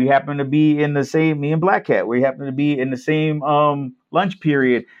Dante, we happened to be in the same. Me and Black Cat, we happened to be in the same lunch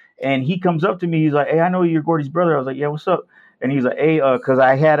period. And he comes up to me. He's like, "Hey, I know you're Gordy's brother." I was like, "Yeah, what's up?" And he's like, "Hey, because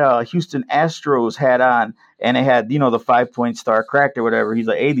I had a Houston Astros hat on, and it had, you know, the 5 point star cracked or whatever." He's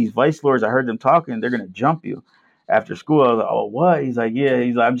like, "Hey, these Vice Lords, I heard them talking. They're gonna jump you after school." I was like, "Oh, what?" He's like, "Yeah."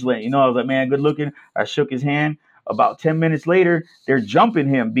 He's like, "I'm just letting you know." I was like, "Man, good looking." I shook his hand. About 10 minutes later, they're jumping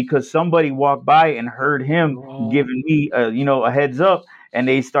him because somebody walked by and heard him Oh, giving me, you know, a heads up, and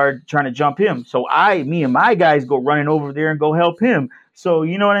they started trying to jump him. So me and my guys go running over there and go help him. So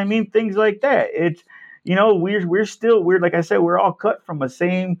you know what I mean? Things like that. It's, you know, we're like I said, we're all cut from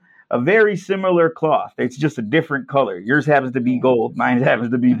a very similar cloth. It's just a different color. Yours happens to be yeah, gold, mine happens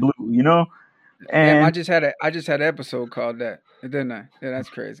to be blue, you know? And I just had an episode called that, didn't I? Yeah, that's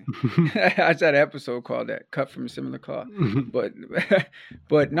crazy. I just had an episode called that, cut from a similar cloth. But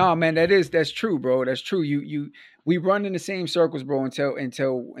no, man, that's true, bro. That's true. We run in the same circles, bro,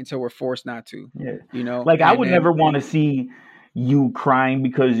 until we're forced not to. yeah, You know, like I would never want to see you crying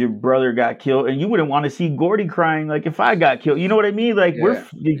because your brother got killed, and you wouldn't want to see Gordy crying like if I got killed. You know what I mean? Like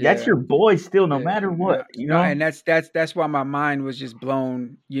that's your boy still, no matter what. You know, and that's why my mind was just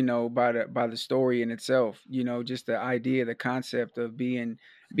blown, you know, by the story in itself. You know, just the idea, the concept of being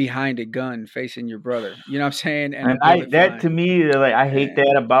behind a gun facing your brother. You know what I'm saying? And that to me, like I hate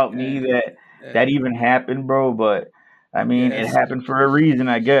that about me that even happened, bro. But I mean, it happened for a reason,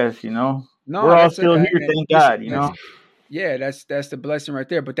 I guess. You know, we're all still here, thank God. You know. Yeah, that's the blessing right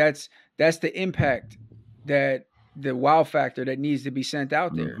there. But that's the impact, that the wow factor that needs to be sent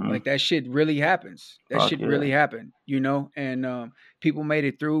out there. Mhm. Like that shit really happens. That shit really happened, you know? And people made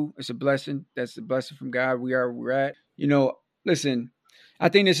it through. It's a blessing. That's a blessing from God. We are where we're at. You know, listen, I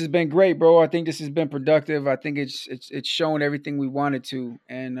think this has been great, bro. I think this has been productive. I think it's shown everything we wanted to.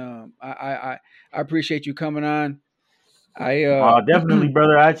 And I appreciate you coming on. Definitely,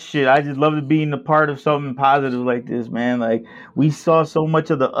 brother. I just love to be in the part of something positive like this, man. Like we saw so much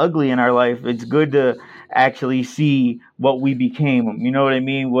of the ugly in our life. It's good to actually see what we became. You know what I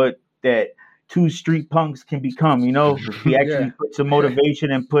mean? What that two street punks can become. You know, if we actually put some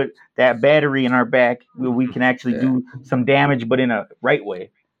motivation and put that battery in our back, where we can actually do some damage, but in a right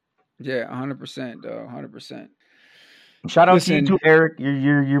way. Yeah, 100%, dog. 100%. Shout out to you too, Eric.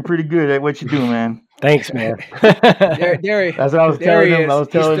 You're pretty good at what you do, man. Thanks, man. There, that's what I was telling him. I was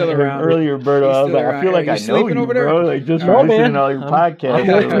telling him earlier, Berto. I was like, I feel like I know you, bro. Like just listening to all your podcasts. I'm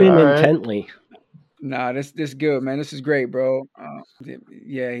listening intently. Nah, this good, man. This is great, bro. He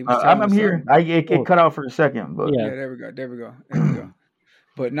was I'm here. It cut out for a second, but yeah, there we go.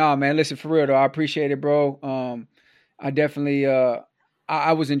 But nah, man, listen, for real though, I appreciate it, bro. I definitely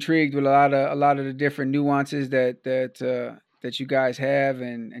I was intrigued with a lot of the different nuances that you guys have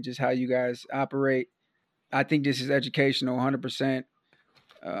and just how you guys operate. I think this is educational 100%.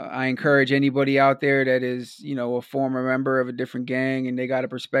 I encourage anybody out there that is, you know, a former member of a different gang and they got a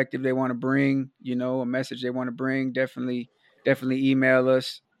perspective they want to bring, you know, a message they want to bring, definitely email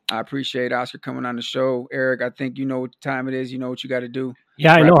us. I appreciate Oscar coming on the show. Eric, I think you know what time it is. You know what you got to do.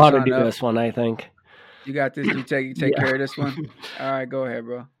 Yeah, I know how to do this one, I think. You got this. You take care of this one. All right, go ahead,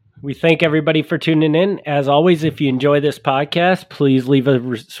 bro. We thank everybody for tuning in. As always, if you enjoy this podcast, please leave a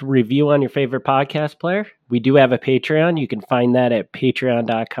review on your favorite podcast player. We do have a Patreon. You can find that at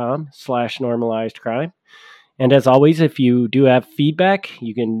patreon.com/normalizedcrime. And as always, if you do have feedback,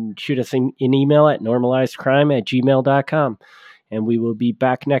 you can shoot us an email at normalizedcrime@gmail.com. And we will be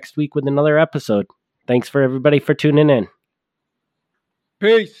back next week with another episode. Thanks for everybody for tuning in.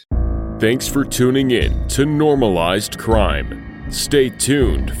 Peace. Thanks for tuning in to Normalized Crime. Stay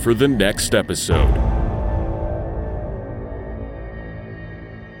tuned for the next episode.